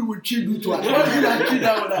good would tree do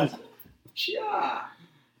with us? Yeah.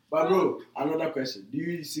 But bro, another question. Do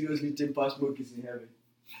you seriously think Pop Smoke is in heaven?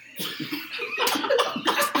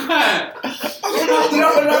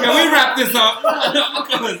 Can we wrap this up?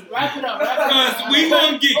 Wrap it up. Because we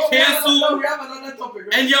gonna get canceled. We have another topic.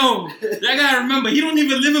 Right? And yo, y'all gotta remember, he don't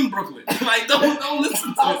even live in Brooklyn. Like, don't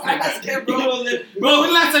listen to this nigga. Bro, when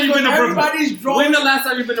the last time you been to Brooklyn? Everybody's drawing. When the last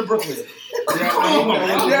time you been to Brooklyn?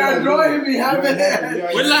 They're drawing me having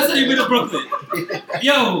that. When the last time you been to Brooklyn?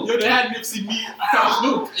 Yo, they had Nipsey meet Tom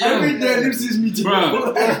Snoop. Every day Nipsey's meeting.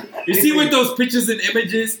 Bro, you see with those pictures and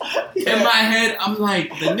images, in my head, I'm like,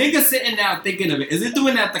 the nigga sitting down thinking of it, is he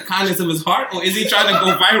doing that the kindness of his heart, or is he trying to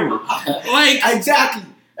go viral? Like,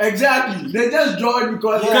 Exactly. They just draw it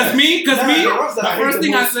because me, the first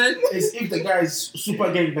thing I said is if the guy is super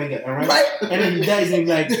gangbanger, alright? And then he dies and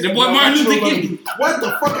like the boy Martin Luther King. What the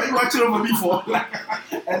fuck are you watching over me for?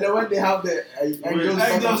 And then when they have the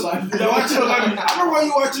angels, they're watching over me. I remember when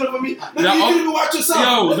you watching over me. You didn't even watch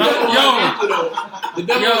yourself. The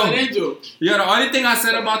devil is an angel. Yo, the only thing I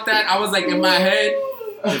said about that, I was like in my head,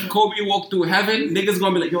 if Kobe walked through heaven, niggas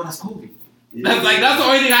gonna be like, yo, that's Kobe. Yeah. That's the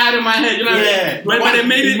only thing I had in my head. You know what I mean? But they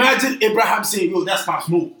made it. Imagine Abraham saying, yo, that's my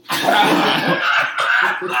Snoop.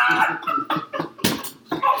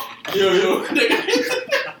 Yo.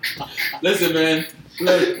 Listen, man.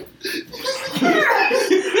 Look.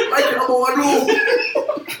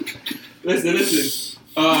 Listen.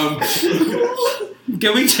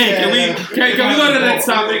 Can we change? Can we go to the next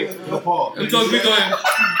topic?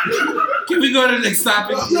 Can we go to the next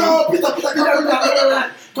topic? Yo,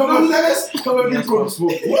 Peter. Come on,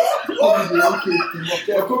 smoke.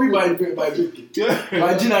 Kobe by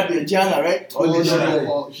Gina, right? Kobe's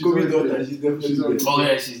daughter, she's definitely dead. Oh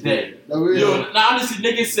yeah, she's dead. Yo, now honestly,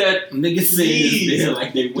 niggas said this there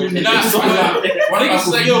like they went. Niggas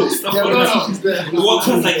like, yo,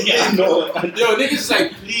 niggas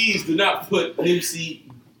like, please do not put Nipsey,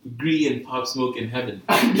 Gree, and Pop Smoke in heaven.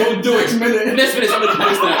 Don't do it. Let's finish with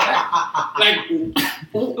that. Like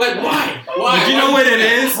why? But you know what it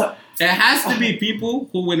is? It has to be people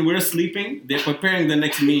who, when we're sleeping, they're preparing the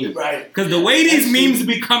next meme. Right. Because the way these memes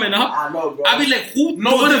be coming up, I know, bro. I be like, who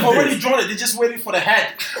No, thought they've of already this? drawn it. They're just waiting for the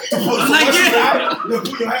head. They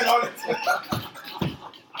put your head on it.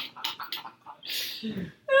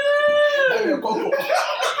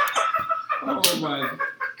 Oh my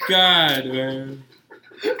God, man.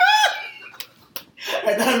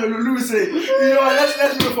 And then Lulu say, you know what,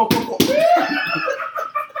 let's wait for Coco.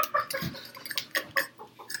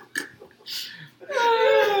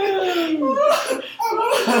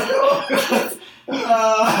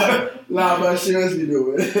 Nah, but seriously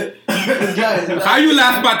though, guys. How you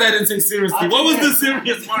laugh about that and say seriously? What was the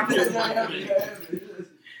serious part?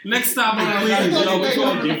 Next topic, please. Yo, we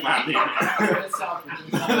told you about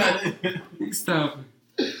it. Next topic.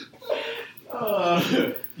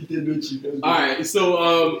 Alright,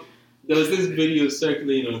 so there was this video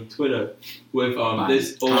circulating on Twitter with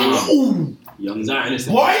this old young Zionist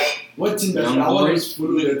boy. What team does young that? I boy? always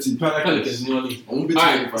follow that team. Pelicans, New Orleans.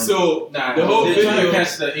 Alright, so the whole they're trying to video.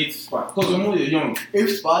 catch the 8th spot because we're more young. 8th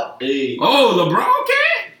spot. Hey. Oh, LeBron,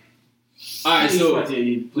 okay? Alright, so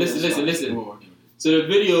listen. So the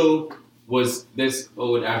video was this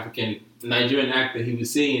old Nigerian actor. He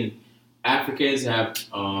was saying Africans have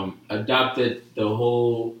adopted the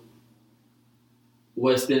whole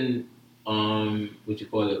Western,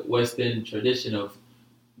 Western tradition of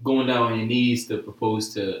going down on your knees to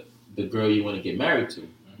propose to the girl you want to get married to.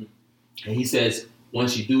 Mm-hmm. And he says,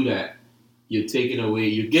 once you do that, you're taking away,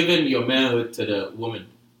 you're giving your manhood to the woman.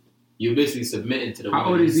 You're basically submitting to the woman.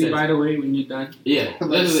 How old is he, by the way, when you're done? Yeah.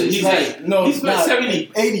 He's like, he's like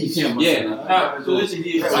 70. 80. Yeah. So listen,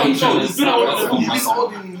 he's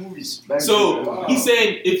So he's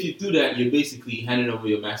saying if you do that, you're basically handing over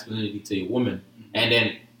your masculinity to your woman. And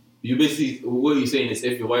then you basically, what you're saying is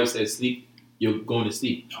if your wife says sleep, you're going to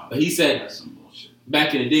sleep. But he said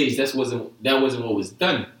back in the days, that wasn't what was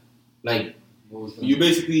done. Like, you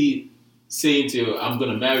basically saying to her, I'm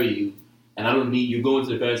going to marry you, and I don't need you going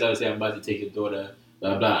to the parents' house and say, I'm about to take your daughter,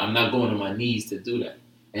 blah, blah. I'm not going on my knees to do that.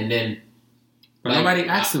 And then... But nobody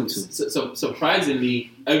asked him to. So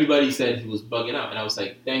surprisingly, everybody said he was bugging out. And I was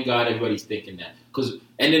like, thank God everybody's thinking that.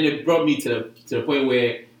 And then it brought me to the point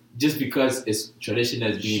where just because it's tradition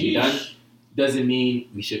that's being done doesn't mean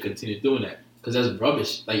we should continue doing that. Because that's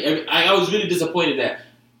rubbish. Like I was really disappointed that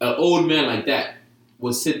an old man like that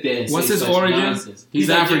would sit there and what's say his such origin? nonsense. He's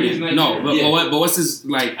African. No, but what's his,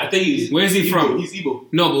 like... I think he's... Where's he from? He's Igbo.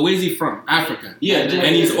 No, but where's he from? Africa. Yeah.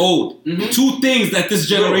 And he's old. Mm-hmm. Two things that this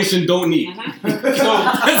generation don't need. Mm-hmm. So,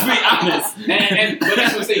 let's be honest. But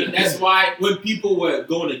that's what I'm saying. That's why when people were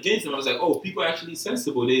going against him, I was like, oh, people are actually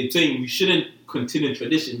sensible. They're saying we shouldn't continue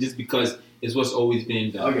tradition just because it's what's always been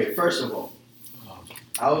done. Okay, first of all,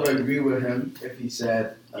 I would agree with him if he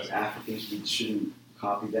said, as Africans, we shouldn't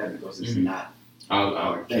copy that because it's not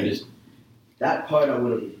our thing. That part I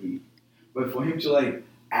would have agreed. But for him to like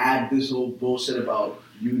add this whole bullshit about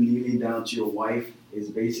you kneeling down to your wife is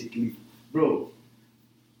basically, bro,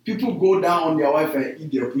 people go down on their wife and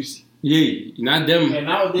eat their pussy. Yeah, not them.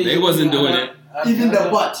 They wasn't doing it. Even the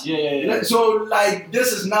butt. Yeah. So like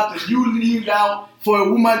this is nothing. You kneel down for a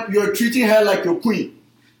woman, you're treating her like your queen.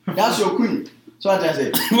 That's your queen. So I just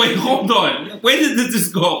said. Wait, hold on. Where did this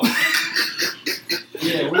go?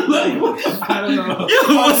 Yeah, I don't know.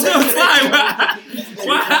 Yo, what's your time?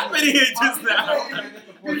 What happened here just now?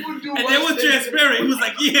 And they were transparent. He was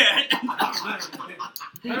like, yeah.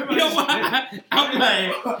 Yo, I'm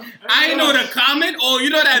like, I didn't know the comment or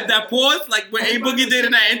you know that pause like when A Boogie did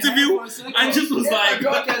in that interview. I just was like, a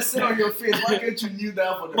girl can sit on your face. Why can't you kneel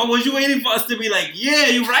down for them? But was you waiting for us to be like, yeah,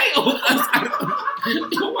 you right?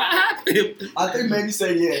 What happened? I think Manny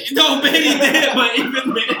said yeah. No, Manny did, but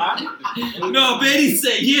even Manny. No, Manny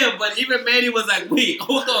said yeah, but even Manny was like, wait,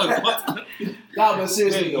 hold on. Nah, but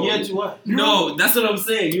seriously though. Yeah, to what? No, that's what I'm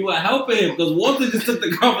saying. You were helping him because Walter just took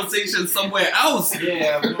the conversation somewhere else.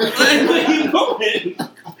 Yeah. Where you going?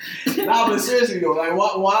 Nah, but seriously though, like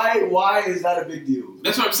why is that a big deal?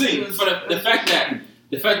 That's what I'm saying. For the fact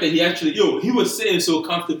that he actually, he was sitting so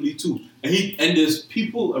comfortably too, and there's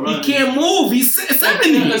people around. He can't move. He's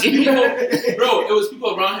 70. Bro, it was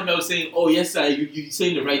people around him that were saying, "Oh yes, sir, you're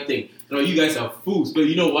saying the right thing. No, you guys are fools." But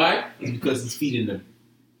you know why? It's because he's feeding them.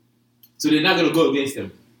 So they're not gonna go against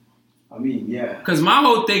him. I mean, yeah. Because my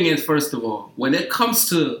whole thing is, first of all, when it comes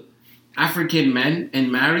to African men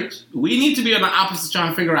and marriage, we need to be on the opposite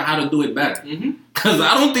trying to figure out how to do it better. Because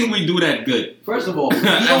I don't think we do that good. First of all,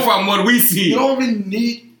 from what we see. You don't even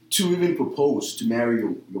need to even propose to marry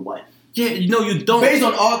your wife. Yeah, you don't. Based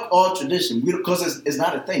on our tradition, because it's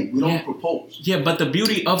not a thing. We don't propose. Yeah, but the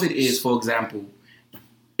beauty of it is, for example,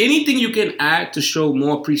 anything you can add to show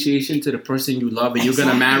more appreciation to the person you love and you're going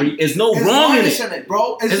to marry, there's no wrong in it.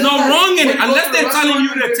 Bro. There's no wrong in it. Unless they're telling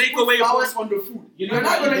you to take away flowers on the food. You're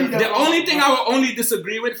not going to eat the only thing I will only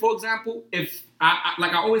disagree with, for example, if I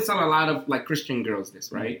always tell a lot of like Christian girls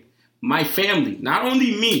this, right? My family, not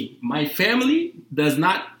only me, my family does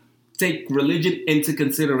not take religion into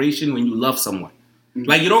consideration when you love someone.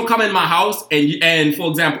 Like, you don't come in my house and for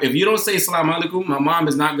example, if you don't say Salam Alaikum, my mom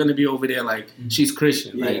is not going to be over there like she's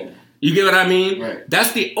Christian. Yeah. Like, you get what I mean? Right.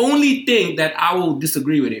 That's the only thing that I will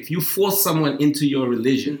disagree with. If you force someone into your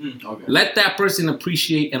religion, let that person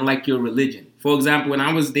appreciate and like your religion. For example, when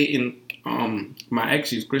I was dating my ex,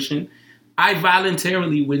 she's Christian, I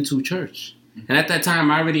voluntarily went to church. And at that time,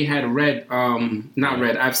 I already had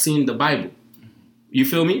I've seen the Bible. You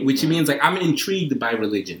feel me? Which means like I'm intrigued by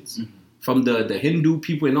religions. From the Hindu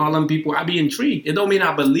people and all them people, I be intrigued. It don't mean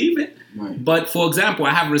I believe it. Right. But for example,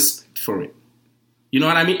 I have respect for it. You know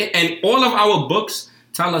what I mean? And all of our books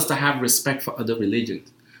tell us to have respect for other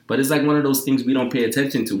religions. But it's like one of those things we don't pay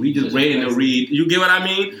attention to. We just read and read. You get what I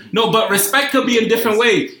mean? No, but respect could be in different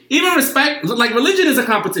ways. Even respect, like religion is a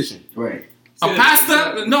competition. Right. A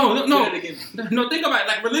pastor, no, think about it.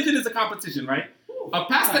 Like religion is a competition, right? A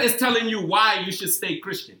pastor is telling you why you should stay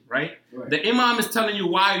Christian, right? The imam is telling you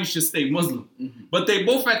why you should stay Muslim. But they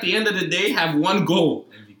both, at the end of the day, have one goal.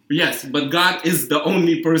 Yes, but God is the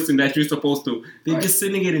only person that you're supposed to. They're just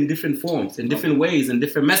sending it in different forms, in different ways, in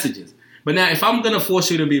different messages. But now, if I'm going to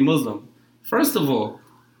force you to be Muslim, first of all,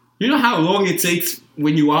 you know how long it takes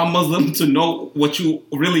when you are Muslim to know what you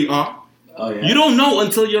really are? Oh, yeah. You don't know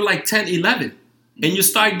until you're like 10, 11. And you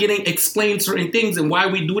start getting explained certain things and why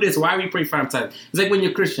we do this, why we pray 5 times. It's like when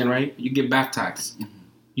you're Christian, right? You get baptized.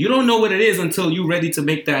 You don't know what it is until you're ready to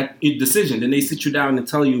make that decision. Then they sit you down and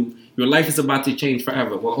tell you your life is about to change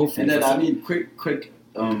forever. Well, hopefully. And then, quick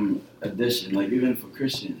addition, like even for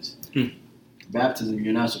Christians, baptism,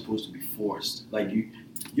 you're not supposed to be forced. Like you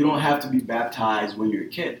don't have to be baptized when you're a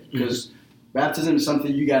kid. Because baptism is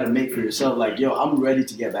something you got to make for yourself. Like, yo, I'm ready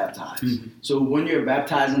to get baptized. So when you're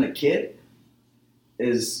baptizing a kid,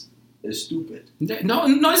 is stupid. No,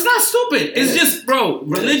 it's not stupid. It's just, bro,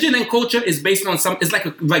 religion and culture is based on it's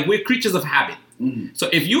like we're creatures of habit. So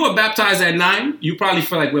if you were baptized at 9, you probably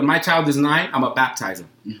feel like when my child is 9, I'm a baptizer.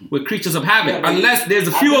 We're creatures of habit. Unless there's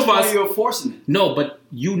a few of us. You're forcing it. No, but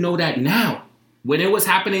you know that now. When it was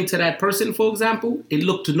happening to that person, for example, it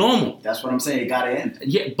looked normal. That's what I'm saying. It got to end.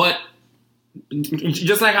 Yeah, but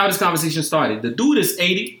just like how this conversation started, the dude is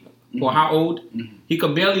 80 or how old? He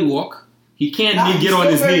could barely walk. He can't even get on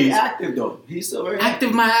his knees. He's active though. He's still very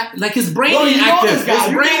active. Like his brain ain't active. His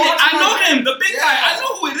brain. I know him, the big guy. I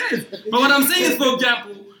know who it is. But what I'm saying is, for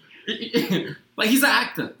example, Like, he's an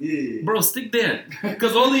actor. Yeah. Bro, stick there.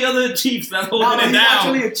 Because all the other chiefs that's holding Nah, but it he's down.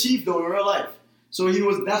 actually a chief though in real life. So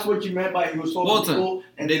that's what you meant by he was so Walter, cool.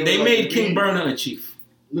 And they made King Burner a chief.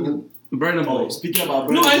 Burner Boy. Speaking about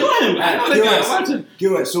Burner No, I know him. I know the guy. Watch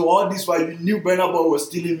him. So all this while you knew Burner Boy was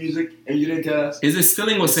stealing music and you didn't tell us? Is it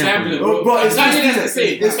stealing or sampling? Oh, bro, it's Kanye still has to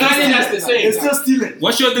say. stealing. Kanye has to say. It's still stealing.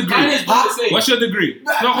 What's your degree? Kanye's doing the same. What's your degree?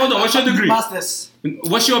 No, hold on. What's your degree? Masters.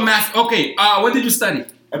 What's your math? Okay. What did you study?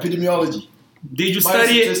 Epidemiology. Did you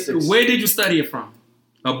study it? Biostatistics. Where did you study it from?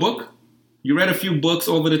 A book? You read a few books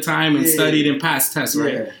over the time and studied and passed tests,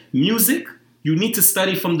 right? Yeah. Music? You need to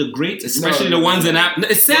study from the greats, especially the ones in app.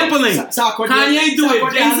 It's sampling. Kanye do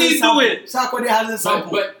it. Jay-Z do it. Sarkodie hasn't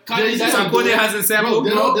sampled. But Kanye Sarkodie hasn't sampled.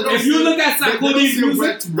 No, they don't if you see- look at they don't Sarkodie's see music,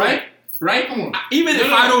 right to right? Right? Come on. Even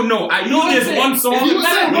if I don't know, I know there's one song If you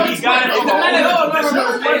say and right he to got it right, from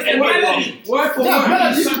no, Word for Yeah, word.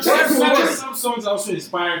 melody, you can check Some songs are also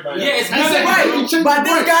inspired by Yeah, it's Exactly. Right, You check but the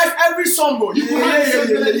this words. guy's every song, bro.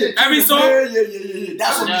 Yeah. Every song? Yeah.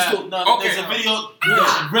 That's what we stole. Okay. There's a video.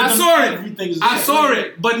 I saw it. I saw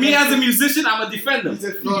it. But me as a musician, I'm a defender.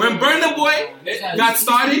 When Burna Boy got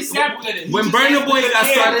started, when Burna Boy got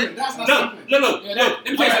started, Look. Let me tell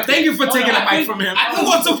you something. thank you for taking the mic from him. I think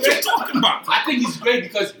What's what you're talking about? I think he's great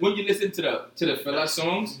because when you listen to the Fela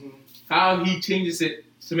songs, how he changes it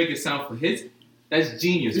to make it sound for his, that's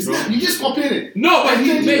genius, bro. You just copied it. No, but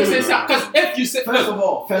he makes it sound, because if you say, First of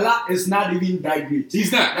all, Fela is not even that great.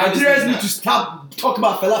 he's not. Nigerians need to stop talking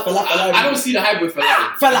about Fela. I don't see the hype with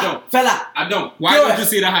Fela. Fela. I don't. Why don't you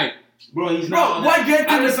see the hype? Bro, he's Bro, not. what great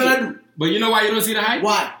thing did Fela do? But you know why you don't see the hype?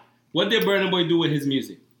 Why? What did Burna Boy do with his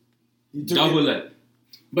music? He took Double it. it.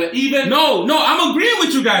 But even No, I'm agreeing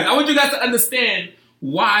with you guys. I want you guys to understand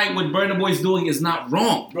why what Burna Boy is doing is not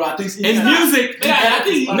wrong. Bro, I think In music, Yeah, I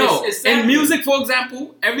think it's in sampling. music, for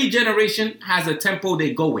example, every generation has a tempo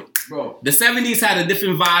they go with. Bro. The 70s had a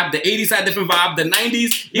different vibe, the 80s had a different vibe, the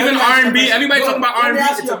 90s, Let even me ask you a R&B, question. everybody Bro, talking about let R&B, me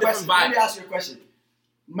ask it's you a different Let me vibe. ask you a question.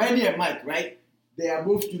 Manny and Mike, right? They are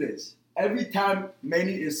both students. Every time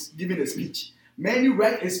Manny is giving a speech, Manny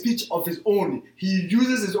writes a speech of his own. He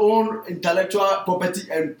uses his own intellectual property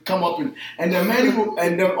and come up with. And then Manny will,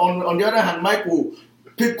 and then on the other hand, Mike will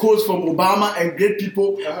pick quotes from Obama and great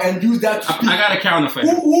people and use that to speak. I got a counter for you.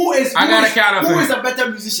 Who is I got a counter for who you. is a better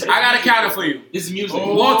musician? I got a counter for you. It's music.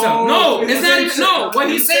 Walter, no, it's it's the not same even, shit. no. What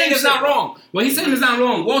It's he's the saying same is not shit. wrong. What he's saying is not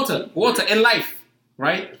wrong. Walter, in life,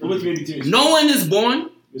 right? No one is born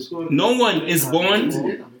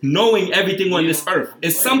knowing everything on this earth.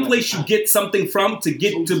 It's someplace you get something from to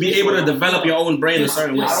be able to develop your own brain a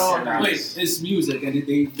certain way. Wait, it's music, and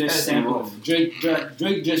they just sample.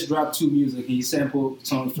 Drake just dropped 2 music, and he sampled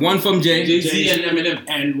songs from One from Jay-Z and Eminem.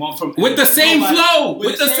 and one from With the same Nobody- flow.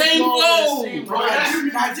 With the same flow.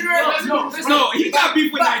 Nigeria, No, he got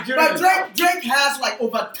beef with Nigeria. But Drake has like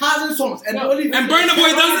over 1,000 songs, and only And Burna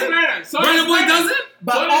Boy doesn't. Burna Boy doesn't.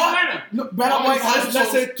 But Burna Boy has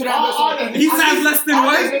let's say 300 songs. He sounds less than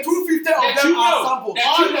what? 250 of them are samples.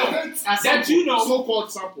 That you know.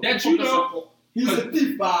 So-called sample. That you know. He's a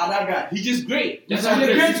thief, that guy. He's just great. He's That's a how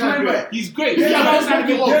great great. member. He's great. Yeah, He knows how to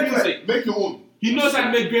make yeah, good music. Make your own. He knows how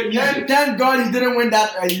to make great music. Thank God he didn't win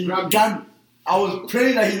that Grammy. I was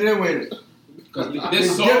praying that he didn't win it. They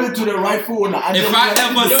This gave song, it to the rightful owner. And If then I we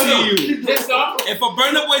ever like, see you, this song, if a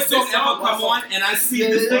Burna Boy song ever come on and I see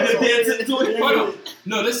this nigga dancing to it, hold on.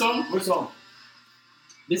 No, this song, Which song?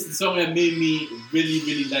 this is the song that made me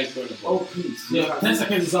really like Burna Boy. Oh, please. Yeah, 10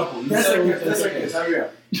 seconds is up. 10 seconds. Hurry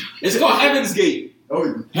up. it's called Heaven's Gate.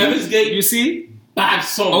 Oh, Heaven's Gate, you see? bad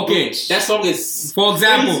song. Okay. Bro. That song is For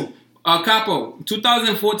example, Capo,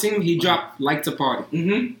 2014 he dropped Like to Party.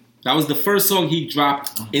 Mm-hmm. That was the first song he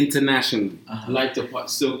dropped internationally. Like the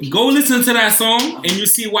part. So Go listen to that song and you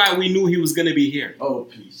see why we knew he was gonna be here. oh,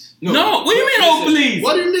 please. No, what do you mean? Oh, please.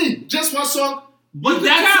 What do you mean? Just one song? But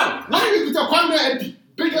that's out. What do you mean? Kwame MP,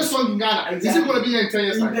 biggest song in Ghana. Is it going to be here in 10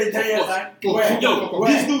 years' time?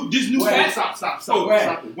 this new Where? fast. Stop.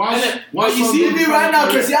 Where? One you song see don't See right now,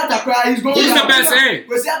 Kwesiata cry. He's going Who's down. the best? Hey,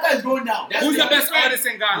 Kwesiata is going down. who's the best artist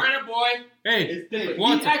in Ghana? Burna Boy. Hey, It's different.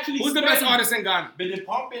 Walter, He's actually who's the best studying. artist in Ghana? But they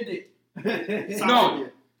pumping it. No,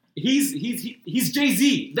 he's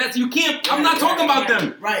Jay-Z. That's you can't. I'm not talking about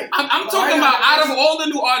them. Right. I'm talking about out of all the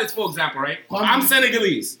new artists, for example, right? I'm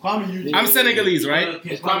Senegalese. I'm Senegalese, right?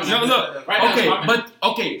 No, look. Okay, but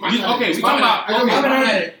okay, we talking about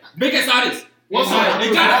okay. Biggest artist. What's that?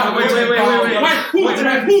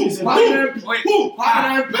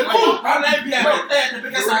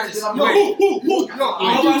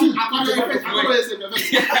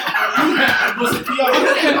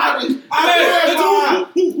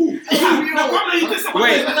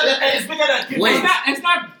 Wait.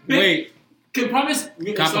 Wait. Can Promise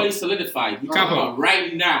it's already solidified. We talking about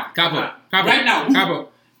right now. Capo. Right now. Capo.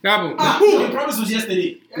 Can Promise was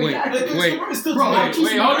yesterday. Wait. Hold on.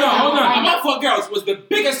 Hold on. I'm Out for Girls was the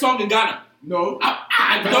biggest song in Ghana. No.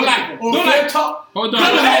 Don't lie. Hold on. Wait.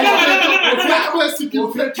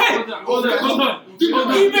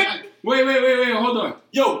 Hold on.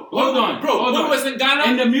 Yo, hold on. Bro, hold on. Was in Ghana?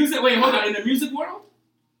 In the music, in the music world,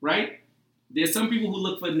 right? There's some people who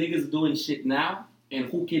look for niggas doing shit now and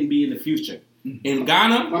who can be in the future. In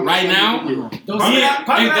Ghana, right now, the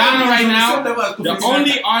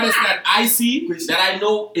only artist that I see that I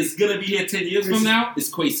know is gonna be here 10 years from now is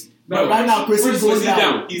Kwesi. But right now, Kwesi's going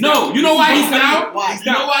down. No, you know why he's down?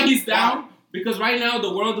 You know why he's down? Because right now,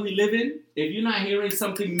 the world we live in, if you're not hearing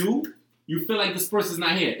something new, you feel like this person's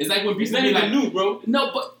not here. It's like when people be like, new, bro.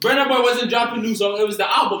 No, but Burna Boy wasn't dropping new songs. It was the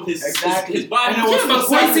album, his body. But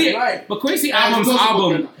Kwesi album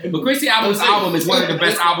is one of the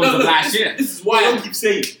best albums of last year. This is why I keep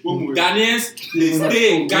saying, Ghanaians, they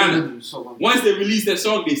stay in Ghana. Once they release their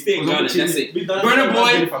song, they stay in Ghana. That's it. Burna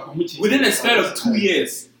Boy, within a span of 2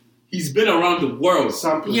 years, he's been around the world.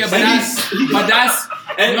 Yeah, but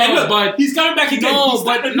he's coming back again.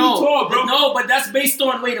 But that's based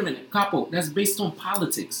on. Wait a minute, Capo. That's based on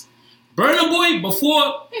politics. Burna Boy,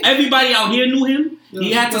 before everybody out here knew him,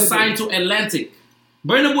 he had to sign to Atlantic.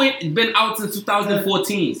 Burna Boy been out since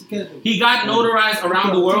 2014. He got notarized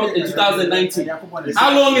around the world in 2019.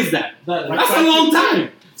 How long is that? That's a long time.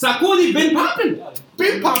 Sarkozy been popping.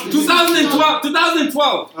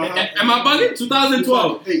 2012. Am I bugging?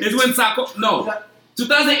 2012 is when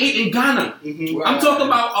 2008 in Ghana. I'm talking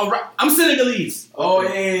about. I'm Senegalese. Oh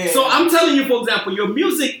yeah. So I'm telling you, for example, your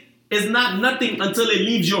music is not nothing until it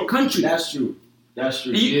leaves your country. That's true.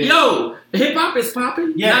 Yo, hip hop is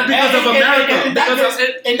popping. Yeah. Not because of America.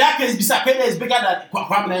 In that case, Bisakene is bigger than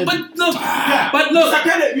Kwame. But look.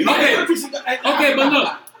 Okay, but look.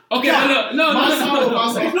 Okay, but no, hold on.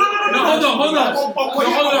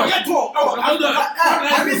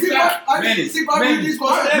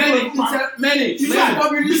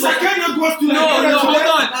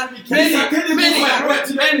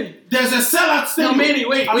 There's a sellout still. No, Manny,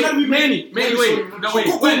 wait. Wait.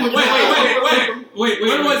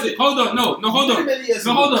 What was it? Hold on.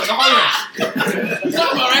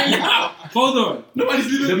 Hold on.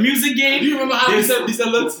 The music game. Do you remember how this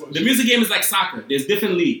looks? The music game is like soccer. There's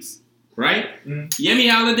different leagues, right? Yemi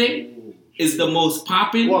Alade is the most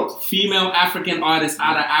popping female African artist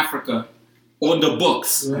out of Africa on the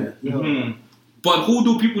books. But who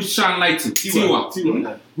do people shine light to? Tiwa.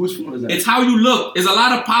 Who's phone is that? It's how you look. There's a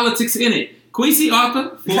lot of politics in it. Kwesi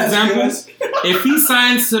Arthur, for example, if he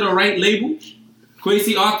signs to the right label,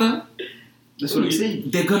 Kwesi Arthur, that's what I'm saying.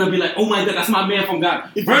 They're gonna be like, oh my God, that's my man from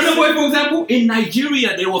Ghana. Burna Boy, for example, in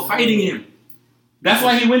Nigeria, they were fighting him. That's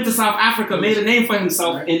why he went to South Africa, made a name for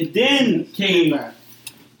himself, and then came back.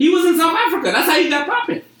 He was in South Africa. That's how he got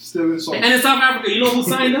popping. Still in South And in South Africa, you know who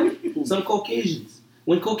signed him? Some Caucasians.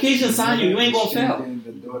 When Caucasians sign you, you ain't gonna fail.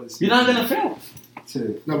 You're not gonna fail.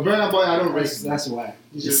 No, Burna Boy, I don't rate. That's why.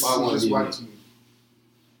 He's just white to me.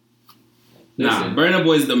 Nah, Burna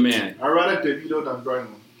Boy is the man. I'd rather Davido than Burna.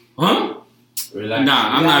 Huh? Relax.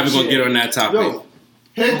 Nah, I'm not even gonna get on that topic. Yo,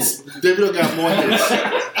 hits. Davido got more hits.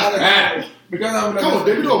 Come on,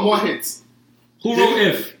 Davido got more hits. Who wrote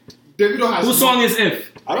If? Davido has. Whose song is If?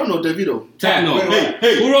 I don't know Davido. Techno.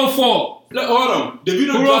 Hey. Who wrote Fall? Look, hold on.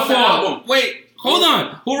 Davido Who wrote dropped an Fall? album. Wait, hold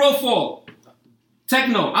on. Who wrote Fall?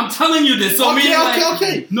 Techno. I'm telling you this. So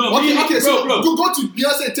Okay. No, So you go to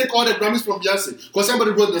Beyonce and take all the Grammys from Beyonce because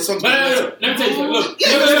somebody wrote the songs. Let me tell you something. Look,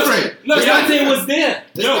 Look, Beyonce was there.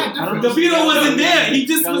 Yo, Davido wasn't there. He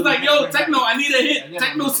just was like, yo, Techno, I need a hit.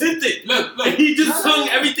 Techno sent it. Look. He just sung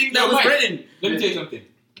everything that was written. Let me tell you something.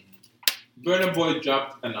 Burna Boy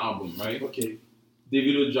dropped an album, right? Okay.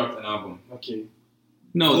 Davido dropped an album. Okay.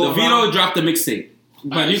 No, Davido dropped a mixtape.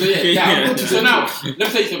 But So now, let me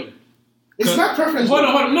tell you something. It's my preference. Hold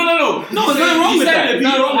on. No. There's nothing wrong with that.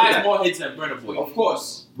 Davido has more hits than Burna Boy. Of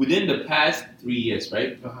course. Within the past 3 years,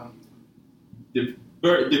 right?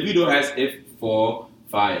 Davido has If, For,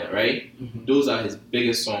 Fire, right? Those are his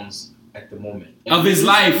biggest songs at the moment. Of his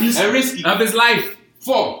life. And Risky. Of his life.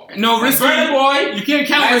 4. No, Risky. Burna Boy. You can't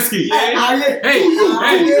count Risky. Hey,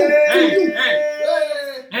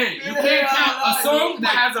 you can't count a song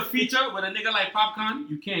that has a feature with a nigga like Popcorn.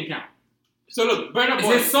 You can't count. So look, Burna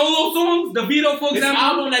Boy. Is his solo songs, Davido, for This example?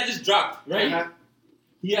 album that just dropped, right?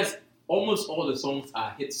 He has almost all the songs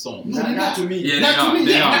are hit songs. Not to me. Yeah,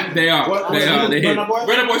 they are. They hit.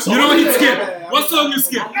 Burna Boy song. You know what he skipped? What song you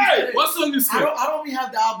skip? What song you skip? I don't even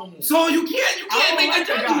have the album. So you can't make a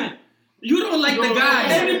judgment. You don't like the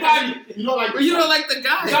guy. Everybody. You don't like. You don't like the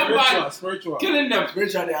guy. Somebody Spiritual. killing them.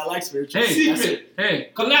 Spiritually, I like spiritual. Hey, Secret.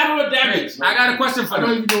 hey, Collateral damage. I got a question for I don't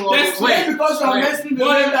you. even know all That's this. Wait, because you are wait. mentioning the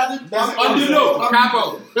name that On the low.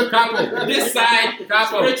 Capo. This side,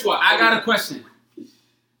 Capo. spiritual. I got a question.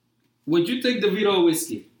 Would you take DeVito or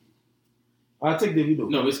Whiskey? I take Davido.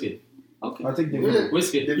 No, Whiskey. Okay. I take Davido.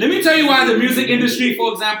 Whiskey. Let me tell you why the music industry,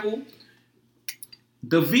 for example,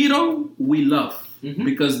 DeVito we love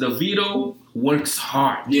because DeVito works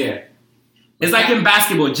hard. Yeah. It's like in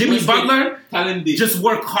basketball. Jimmy Whiskey. Butler Talented. just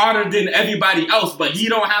work harder than everybody else, but he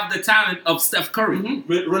don't have the talent of Steph Curry.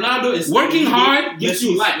 Ronaldo is Working hard gives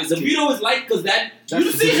you life. The Vito is like because that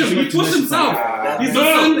You see him, he pushed himself. He's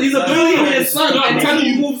No. a billionaire's son. No, I'm And telling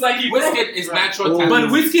he you, moves like he broke. Whiskey is natural talent.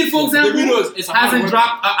 But Whiskey, for example, DeVito is a hard hasn't worker.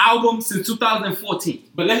 dropped an album since 2014.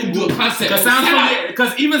 But let him do a concept.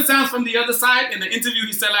 Because even Sounds from the Other Side, in the interview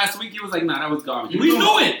he said last week, he was like, nah, that was garbage. We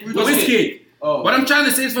knew it. Whiskey. What I'm trying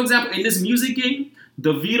to say is, for example, in this music game,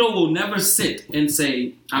 DeVito will never sit and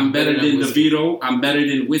say, I'm better than DeVito, I'm better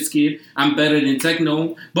than Whiskey, I'm better than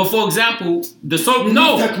Techno. But for example, the song,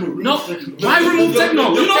 no. Why remove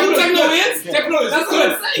Techno? You know who Techno is? Techno is That's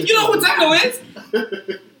what I'm saying. You know who Techno is?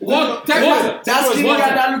 What? That skinny guy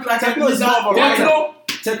that look like Techno is more of a writer.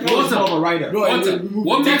 Techno is more of a writer.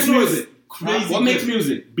 What makes music? Crazy. What makes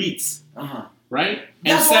music? Beats. Right?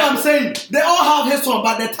 That's what I'm saying. They all have his song,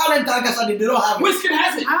 but the talent, like I said, they don't have it. Whiskey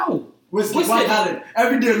has it. How? Whiskey, what talent?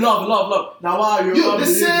 Every day, love. Now, why are you? Yo, the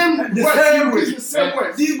same way.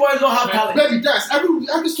 These boys don't have talent. Baby, that's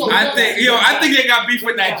every song. I think they got beef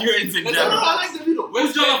with Nigerians in No, general. I like the video.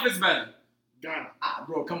 Which Jollof is better? Ghana.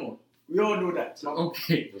 Bro, come on. We all know that.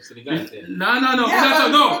 Okay. So the guy's there. No. Yeah,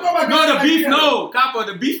 No, the beef, no. Capo,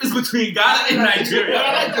 the beef is between Ghana and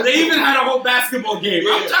Nigeria. They even had a whole basketball game.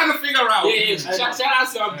 I'm trying to figure out. Yeah. Shout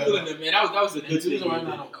out to Abdul and them, man. That was a good thing.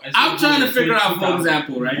 I'm trying to figure out, for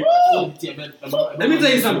example, right? Let me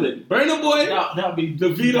tell you something. Burna Boy,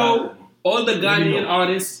 DeVito, all the Ghanaian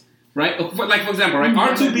artists, right? Like, for example, right?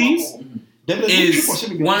 R2Bs is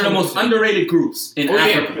one of the most underrated groups in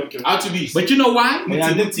Africa. R2Bs. But you know why?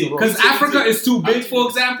 Because Yeah, Africa is too big, for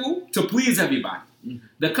example, to please everybody.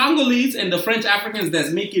 The Congolese and the French Africans that's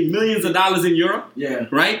making millions of dollars in Europe,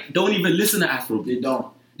 right, don't even listen to Afrobeat. They don't.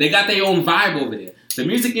 They got their own vibe over there. The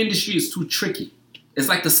music industry is too tricky. It's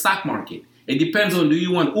like the stock market. It depends on, do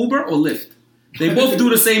you want Uber or Lyft? They both do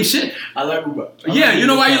the same shit. I like Uber. Yeah, you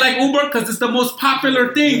know why you like Uber? Because it's the most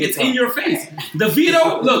popular thing. It's in your face.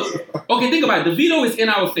 DeVito, look, okay, think about it. DeVito is in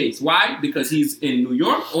our face. Why? Because he's in New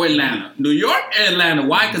York or Atlanta. New York and Atlanta.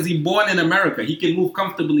 Why? Because he's born in America. He can move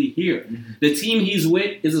comfortably here. The team he's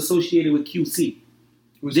with is associated with QC.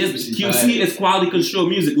 QC is Quality Control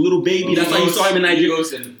Music. Little Baby, that's why you saw him in Nigeria.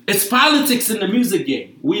 It's politics in the music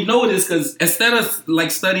game. We know this because instead of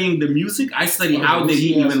like studying the music, I study how did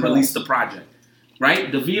he even release the project.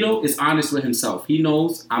 Right? DeVito is honest with himself. He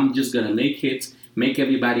knows I'm just going to make hits, make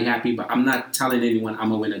everybody happy, but I'm not telling anyone I'm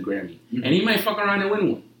going to win a Grammy. And he might fuck around and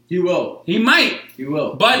win one. He will. He might. He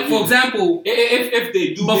will. But for example, if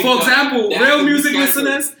they do. But for example, real music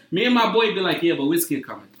listeners, me and my boy be like, yeah, but Whiskey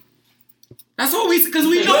coming. That's what because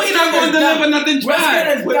we know he's not going to deliver nothing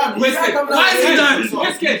dry. Why is he done?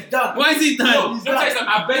 Why is he done?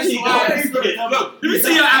 I bet he got. Look, let me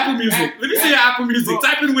see your Apple Music. Let me see your Apple Music.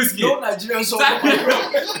 Type in Whiskey. No Nigerian song. Let me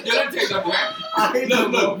tell you something. Look.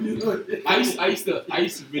 I used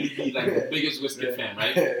to really be like the biggest Whiskey fan,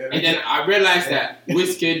 right? And then I realized that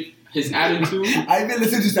Whiskey, his attitude. I even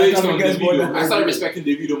listened to based on that. DeVito. I started respecting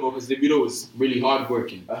DeVito more because DeVito was really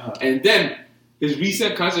hardworking. And then his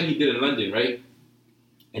recent concert he did in London, right?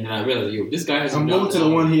 And then I realized, yo, this guy has. I'm going to the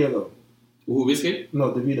one here though. Who, Whiskey?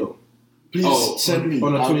 No, DeVito. Please send me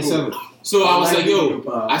on the 27th. So I was like, yo,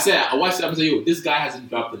 I watched it. I was like, yo, this guy hasn't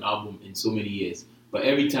dropped an album in so many years. But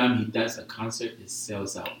every time he does a concert, it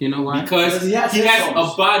sells out. You know why? Because he has a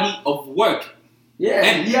body of work. Yeah,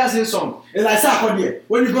 and he has his song. It's like Sarkodie.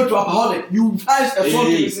 When you go to Alcoholic, you find a song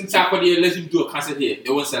to listen to. Sarkodie lets him do a concert here. It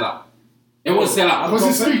won't sell out. It won't sell out.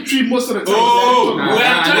 Because he speak tree most of the time.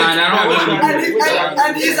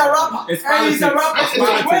 And he's a rapper. It's politics. He's a rapper. It's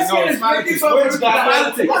politics. No, it's politics.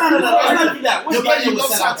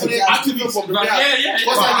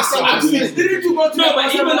 Didn't you go to No,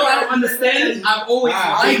 but even though I don't understand, I've always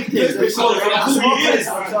liked this because of who he is.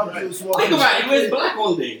 Think about it. He wears black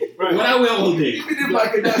all day. What I wear all day.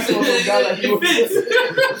 It fits.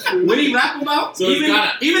 When he rap about, even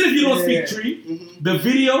if you don't speak tree, the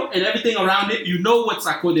video and everything around it, you know what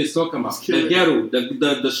Sarkodie is talking about. The ghetto,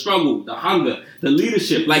 the struggle, the hunger, the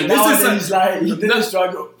leadership. Like this is he didn't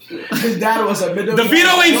struggle. His dad was a middle. The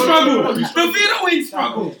Vito ain't struggle. The Vito ain't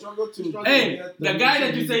struggle. Hey, the guy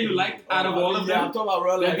that you say you liked out of all of them,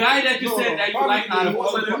 the guy that you said that you liked out of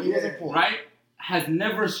all of them, right? Has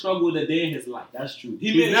never struggled a day in his life. That's true.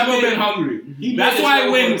 He's never been hungry. That's why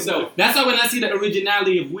when I see the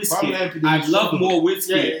originality of Whiskey, I love more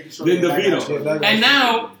Whiskey than the Vito. And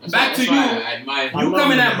now back to you. You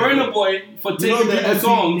coming at Burna Boy for taking people's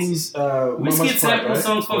songs. Whiskey sample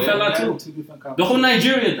songs for Fela too. The whole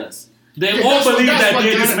Nigeria does. They all believe that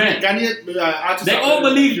they're this man. They all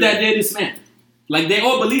believe that they're this man. Like they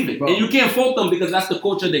all believe it, and you can't fault them because that's the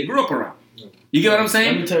culture they grew up around. You get what I'm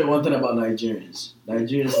saying? Let me tell you one thing about Nigerians.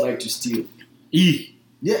 Nigerians like to steal. Yeah,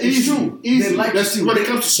 it's true. They like to steal. When it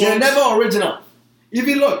comes to songs, they're never original.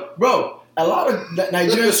 Even look, bro, a lot of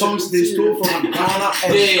Nigerian songs they stole from Ghana.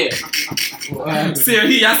 Yeah.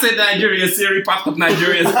 Siri, I said Nigeria. Siri popped up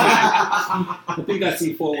Nigeria's flag. I think I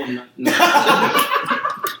see 419.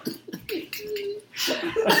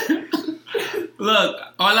 Look,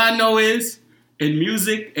 all I know is in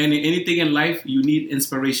music and in anything in life, you need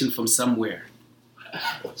inspiration from somewhere.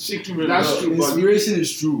 That's true. Inspiration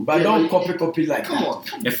is true, but don't copy like come on.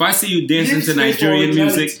 If I see you dancing to Nigerian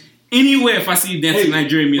music, anywhere if I see you dancing to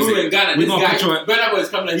Nigerian music, we're gonna put your... Burna Boy is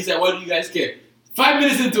coming and he said, "What do you guys care?" 5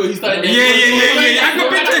 minutes into it, he started dancing. Yeah. I can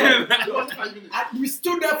picture him. We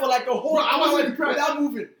stood there for like a whole hour without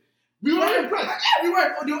moving. We weren't impressed. Yeah, we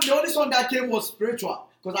weren't. The only song that came was Spiritual.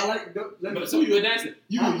 Because I like... So you were dancing?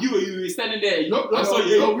 You were standing there. I saw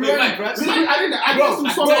you. We weren't impressed. I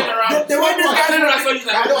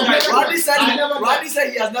Rodney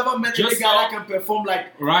said he has never met a nigga that can perform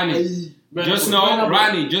like... Ronnie, just know,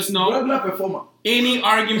 regular performer. Any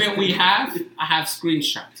argument we have, I have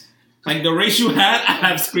screenshots. Like the race you had, I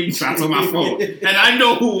have screenshots on my phone. And I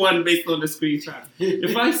know who won based on the screenshot.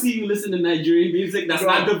 If I see you listen to Nigerian music that's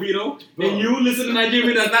not the Vito, and you listen to Nigerian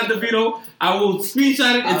music that's not the Vito, I will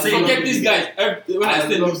screenshot it and say, forget these guys. When I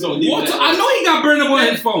send you song, I know he got Burna Boy on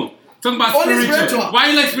his phone. Talking about spiritual. Why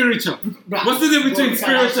you like spiritual? What's the difference between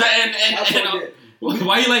spiritual and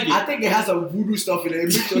why you like it? I think it has some voodoo stuff in it. It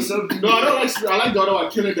makes yourself... No, I don't like spiritual. I like the other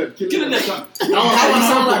one, Killing Them.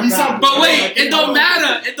 But wait, it don't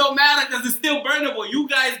matter. It don't matter because it's still Burna Boy. You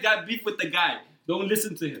guys got beef with the guy. Don't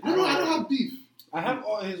listen to him. I don't have beef. I have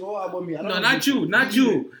his whole album. No, not you.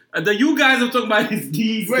 The you guys I'm talking about is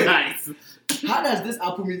these guys. How does this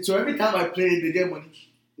Apple mean? So every time I play it, they get money?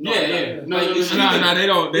 No, they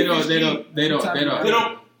don't.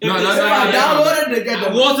 No.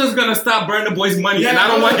 Walter's gonna stop Burna Boy's money, and I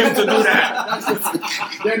don't want him to do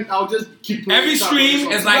that. Then I'll just keep. Every stream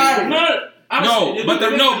is like no.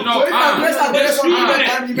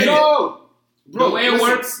 The way it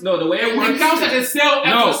works, it counts as a sale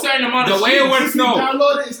after a certain amount of the way it works,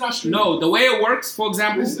 download it, it's not streaming. No, the way it works, for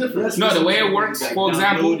example, the way it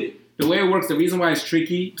works, the reason why it's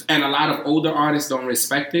tricky and a lot of older artists don't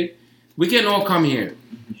respect it, we can all come here,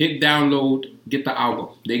 hit download, get the album.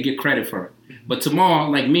 They get credit for it. But tomorrow,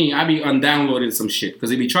 like me, I be undownloading some shit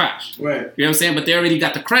because it be trash. Right. You know what I'm saying? But they already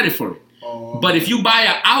got the credit for it. But if you buy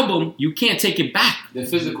an album, you can't take it back. The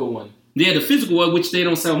physical one. Yeah, the physical one, which they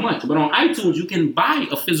don't sell much. But on iTunes, you can buy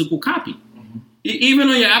a physical copy. Even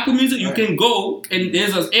on your Apple Music, you can go and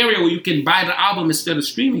there's an area where you can buy the album instead of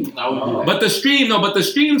streaming it. But the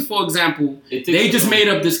streams, for example, they just made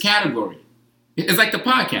up this category. It's like the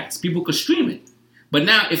podcast. People could stream it. But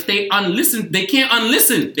now, if they unlisten, they can't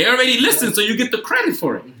unlisten. They already listened, so you get the credit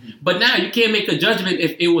for it. But now, you can't make a judgment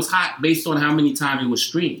if it was hot based on how many times it was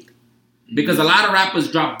streamed. Because a lot of rappers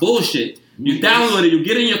drop bullshit. You download it, you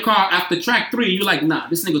get in your car after track 3, you're like, nah,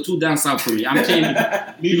 this nigga too down south for me. I'm changing.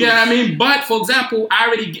 You get what I mean? But, for example,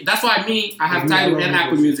 that's why I have Tidal and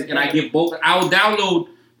Apple Music, and I get both. I'll download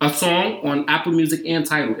a song on Apple Music and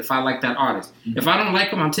Tidal if I like that artist. If I don't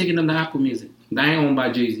like them, I'm taking them to Apple Music. That ain't owned by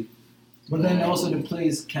Jay-Z. But then also the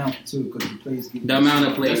plays count too, because the plays give the amount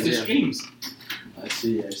of plays. That's the streams. I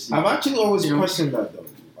see. I've actually always questioned that though.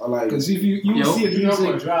 Because if you see a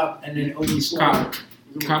music drop and then only score, and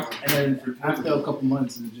then after a couple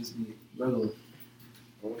months it'll just be regular.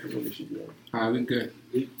 Alright, we good.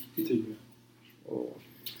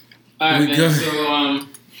 Alright, man. Good. So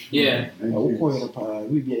yeah.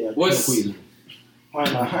 What's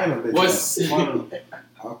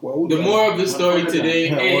the moral of the story today?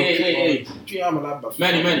 Hey.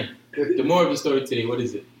 Manny. The moral of the story today, what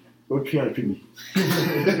is it?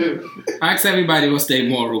 I ask everybody what's their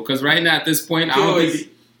moral, because right now at this point, I don't think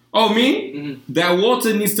Oh, me? Mm-hmm. That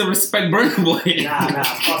Walter needs to respect Burna Boy.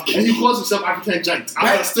 Nah. And he calls himself African Giant.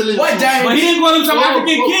 I'm still in What giant? But he didn't call himself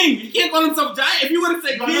African King. He can't call himself Giant. If you would have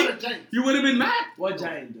said You're King, not a giant. you would have been mad. What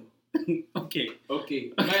giant though?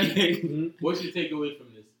 Okay. Man, what's your takeaway from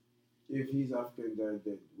this? If he's African, then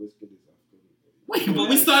Wizkid is African. Wait, but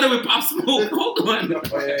we started with Pop Smoke. Hold on.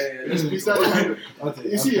 We started.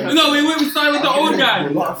 You see, No, we started with the old guy.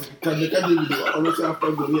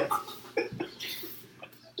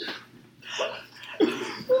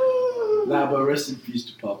 Nah, but rest in peace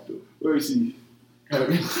to Pop though. Where is he?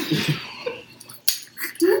 That's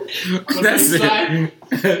it.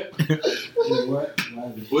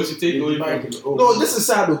 What's your takeaway from No, this is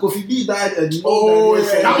sad though. Kofi B died and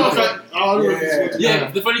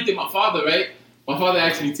Yeah, the funny thing, my father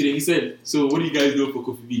asked me today, he said, so what do you guys do for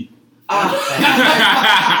Kofi B?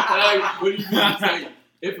 Like, what do you mean? He's like,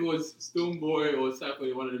 if it was Stonebwoy or Sako,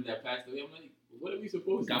 one of them that passed away, I'm like, what are we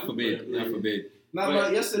supposed to do? God forbid.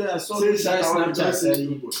 But yesterday I saw his Snapchat.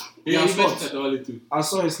 Yeah, he mentioned that earlier too. I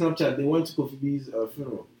saw his Snapchat. They went to Kofi B's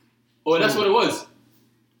funeral. Oh, that's what it was?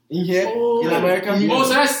 In here? In America? Oh, so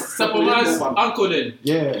that's Sapoma's uncle then?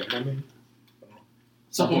 Yeah, I mean.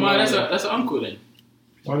 Sapoma, that's an uncle then?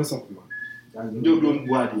 What is Sapoma?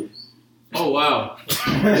 Oh, wow.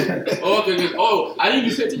 Okay. Oh, I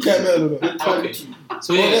didn't even pay attention. Okay.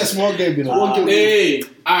 So, yeah. That's small game, you know. Hey.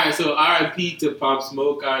 Alright, so RIP to Pop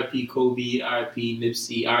Smoke, RIP Kobe, RIP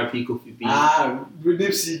Nipsey, RIP Kofi B.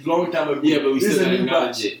 Nipsey, long time ago. Yeah, but we still gotta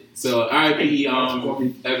acknowledge it. So, RIP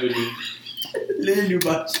Ebony. Little new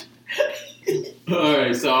batch.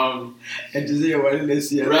 Alright, so and to say what let's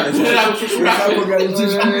see. We're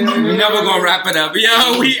never gonna wrap it up.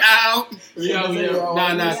 Yo, we out.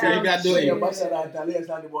 Nah, so you gotta do it. Yo,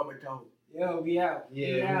 we out.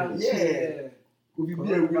 Yeah. We'll be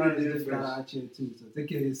out here too, so take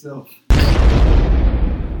care of yourself.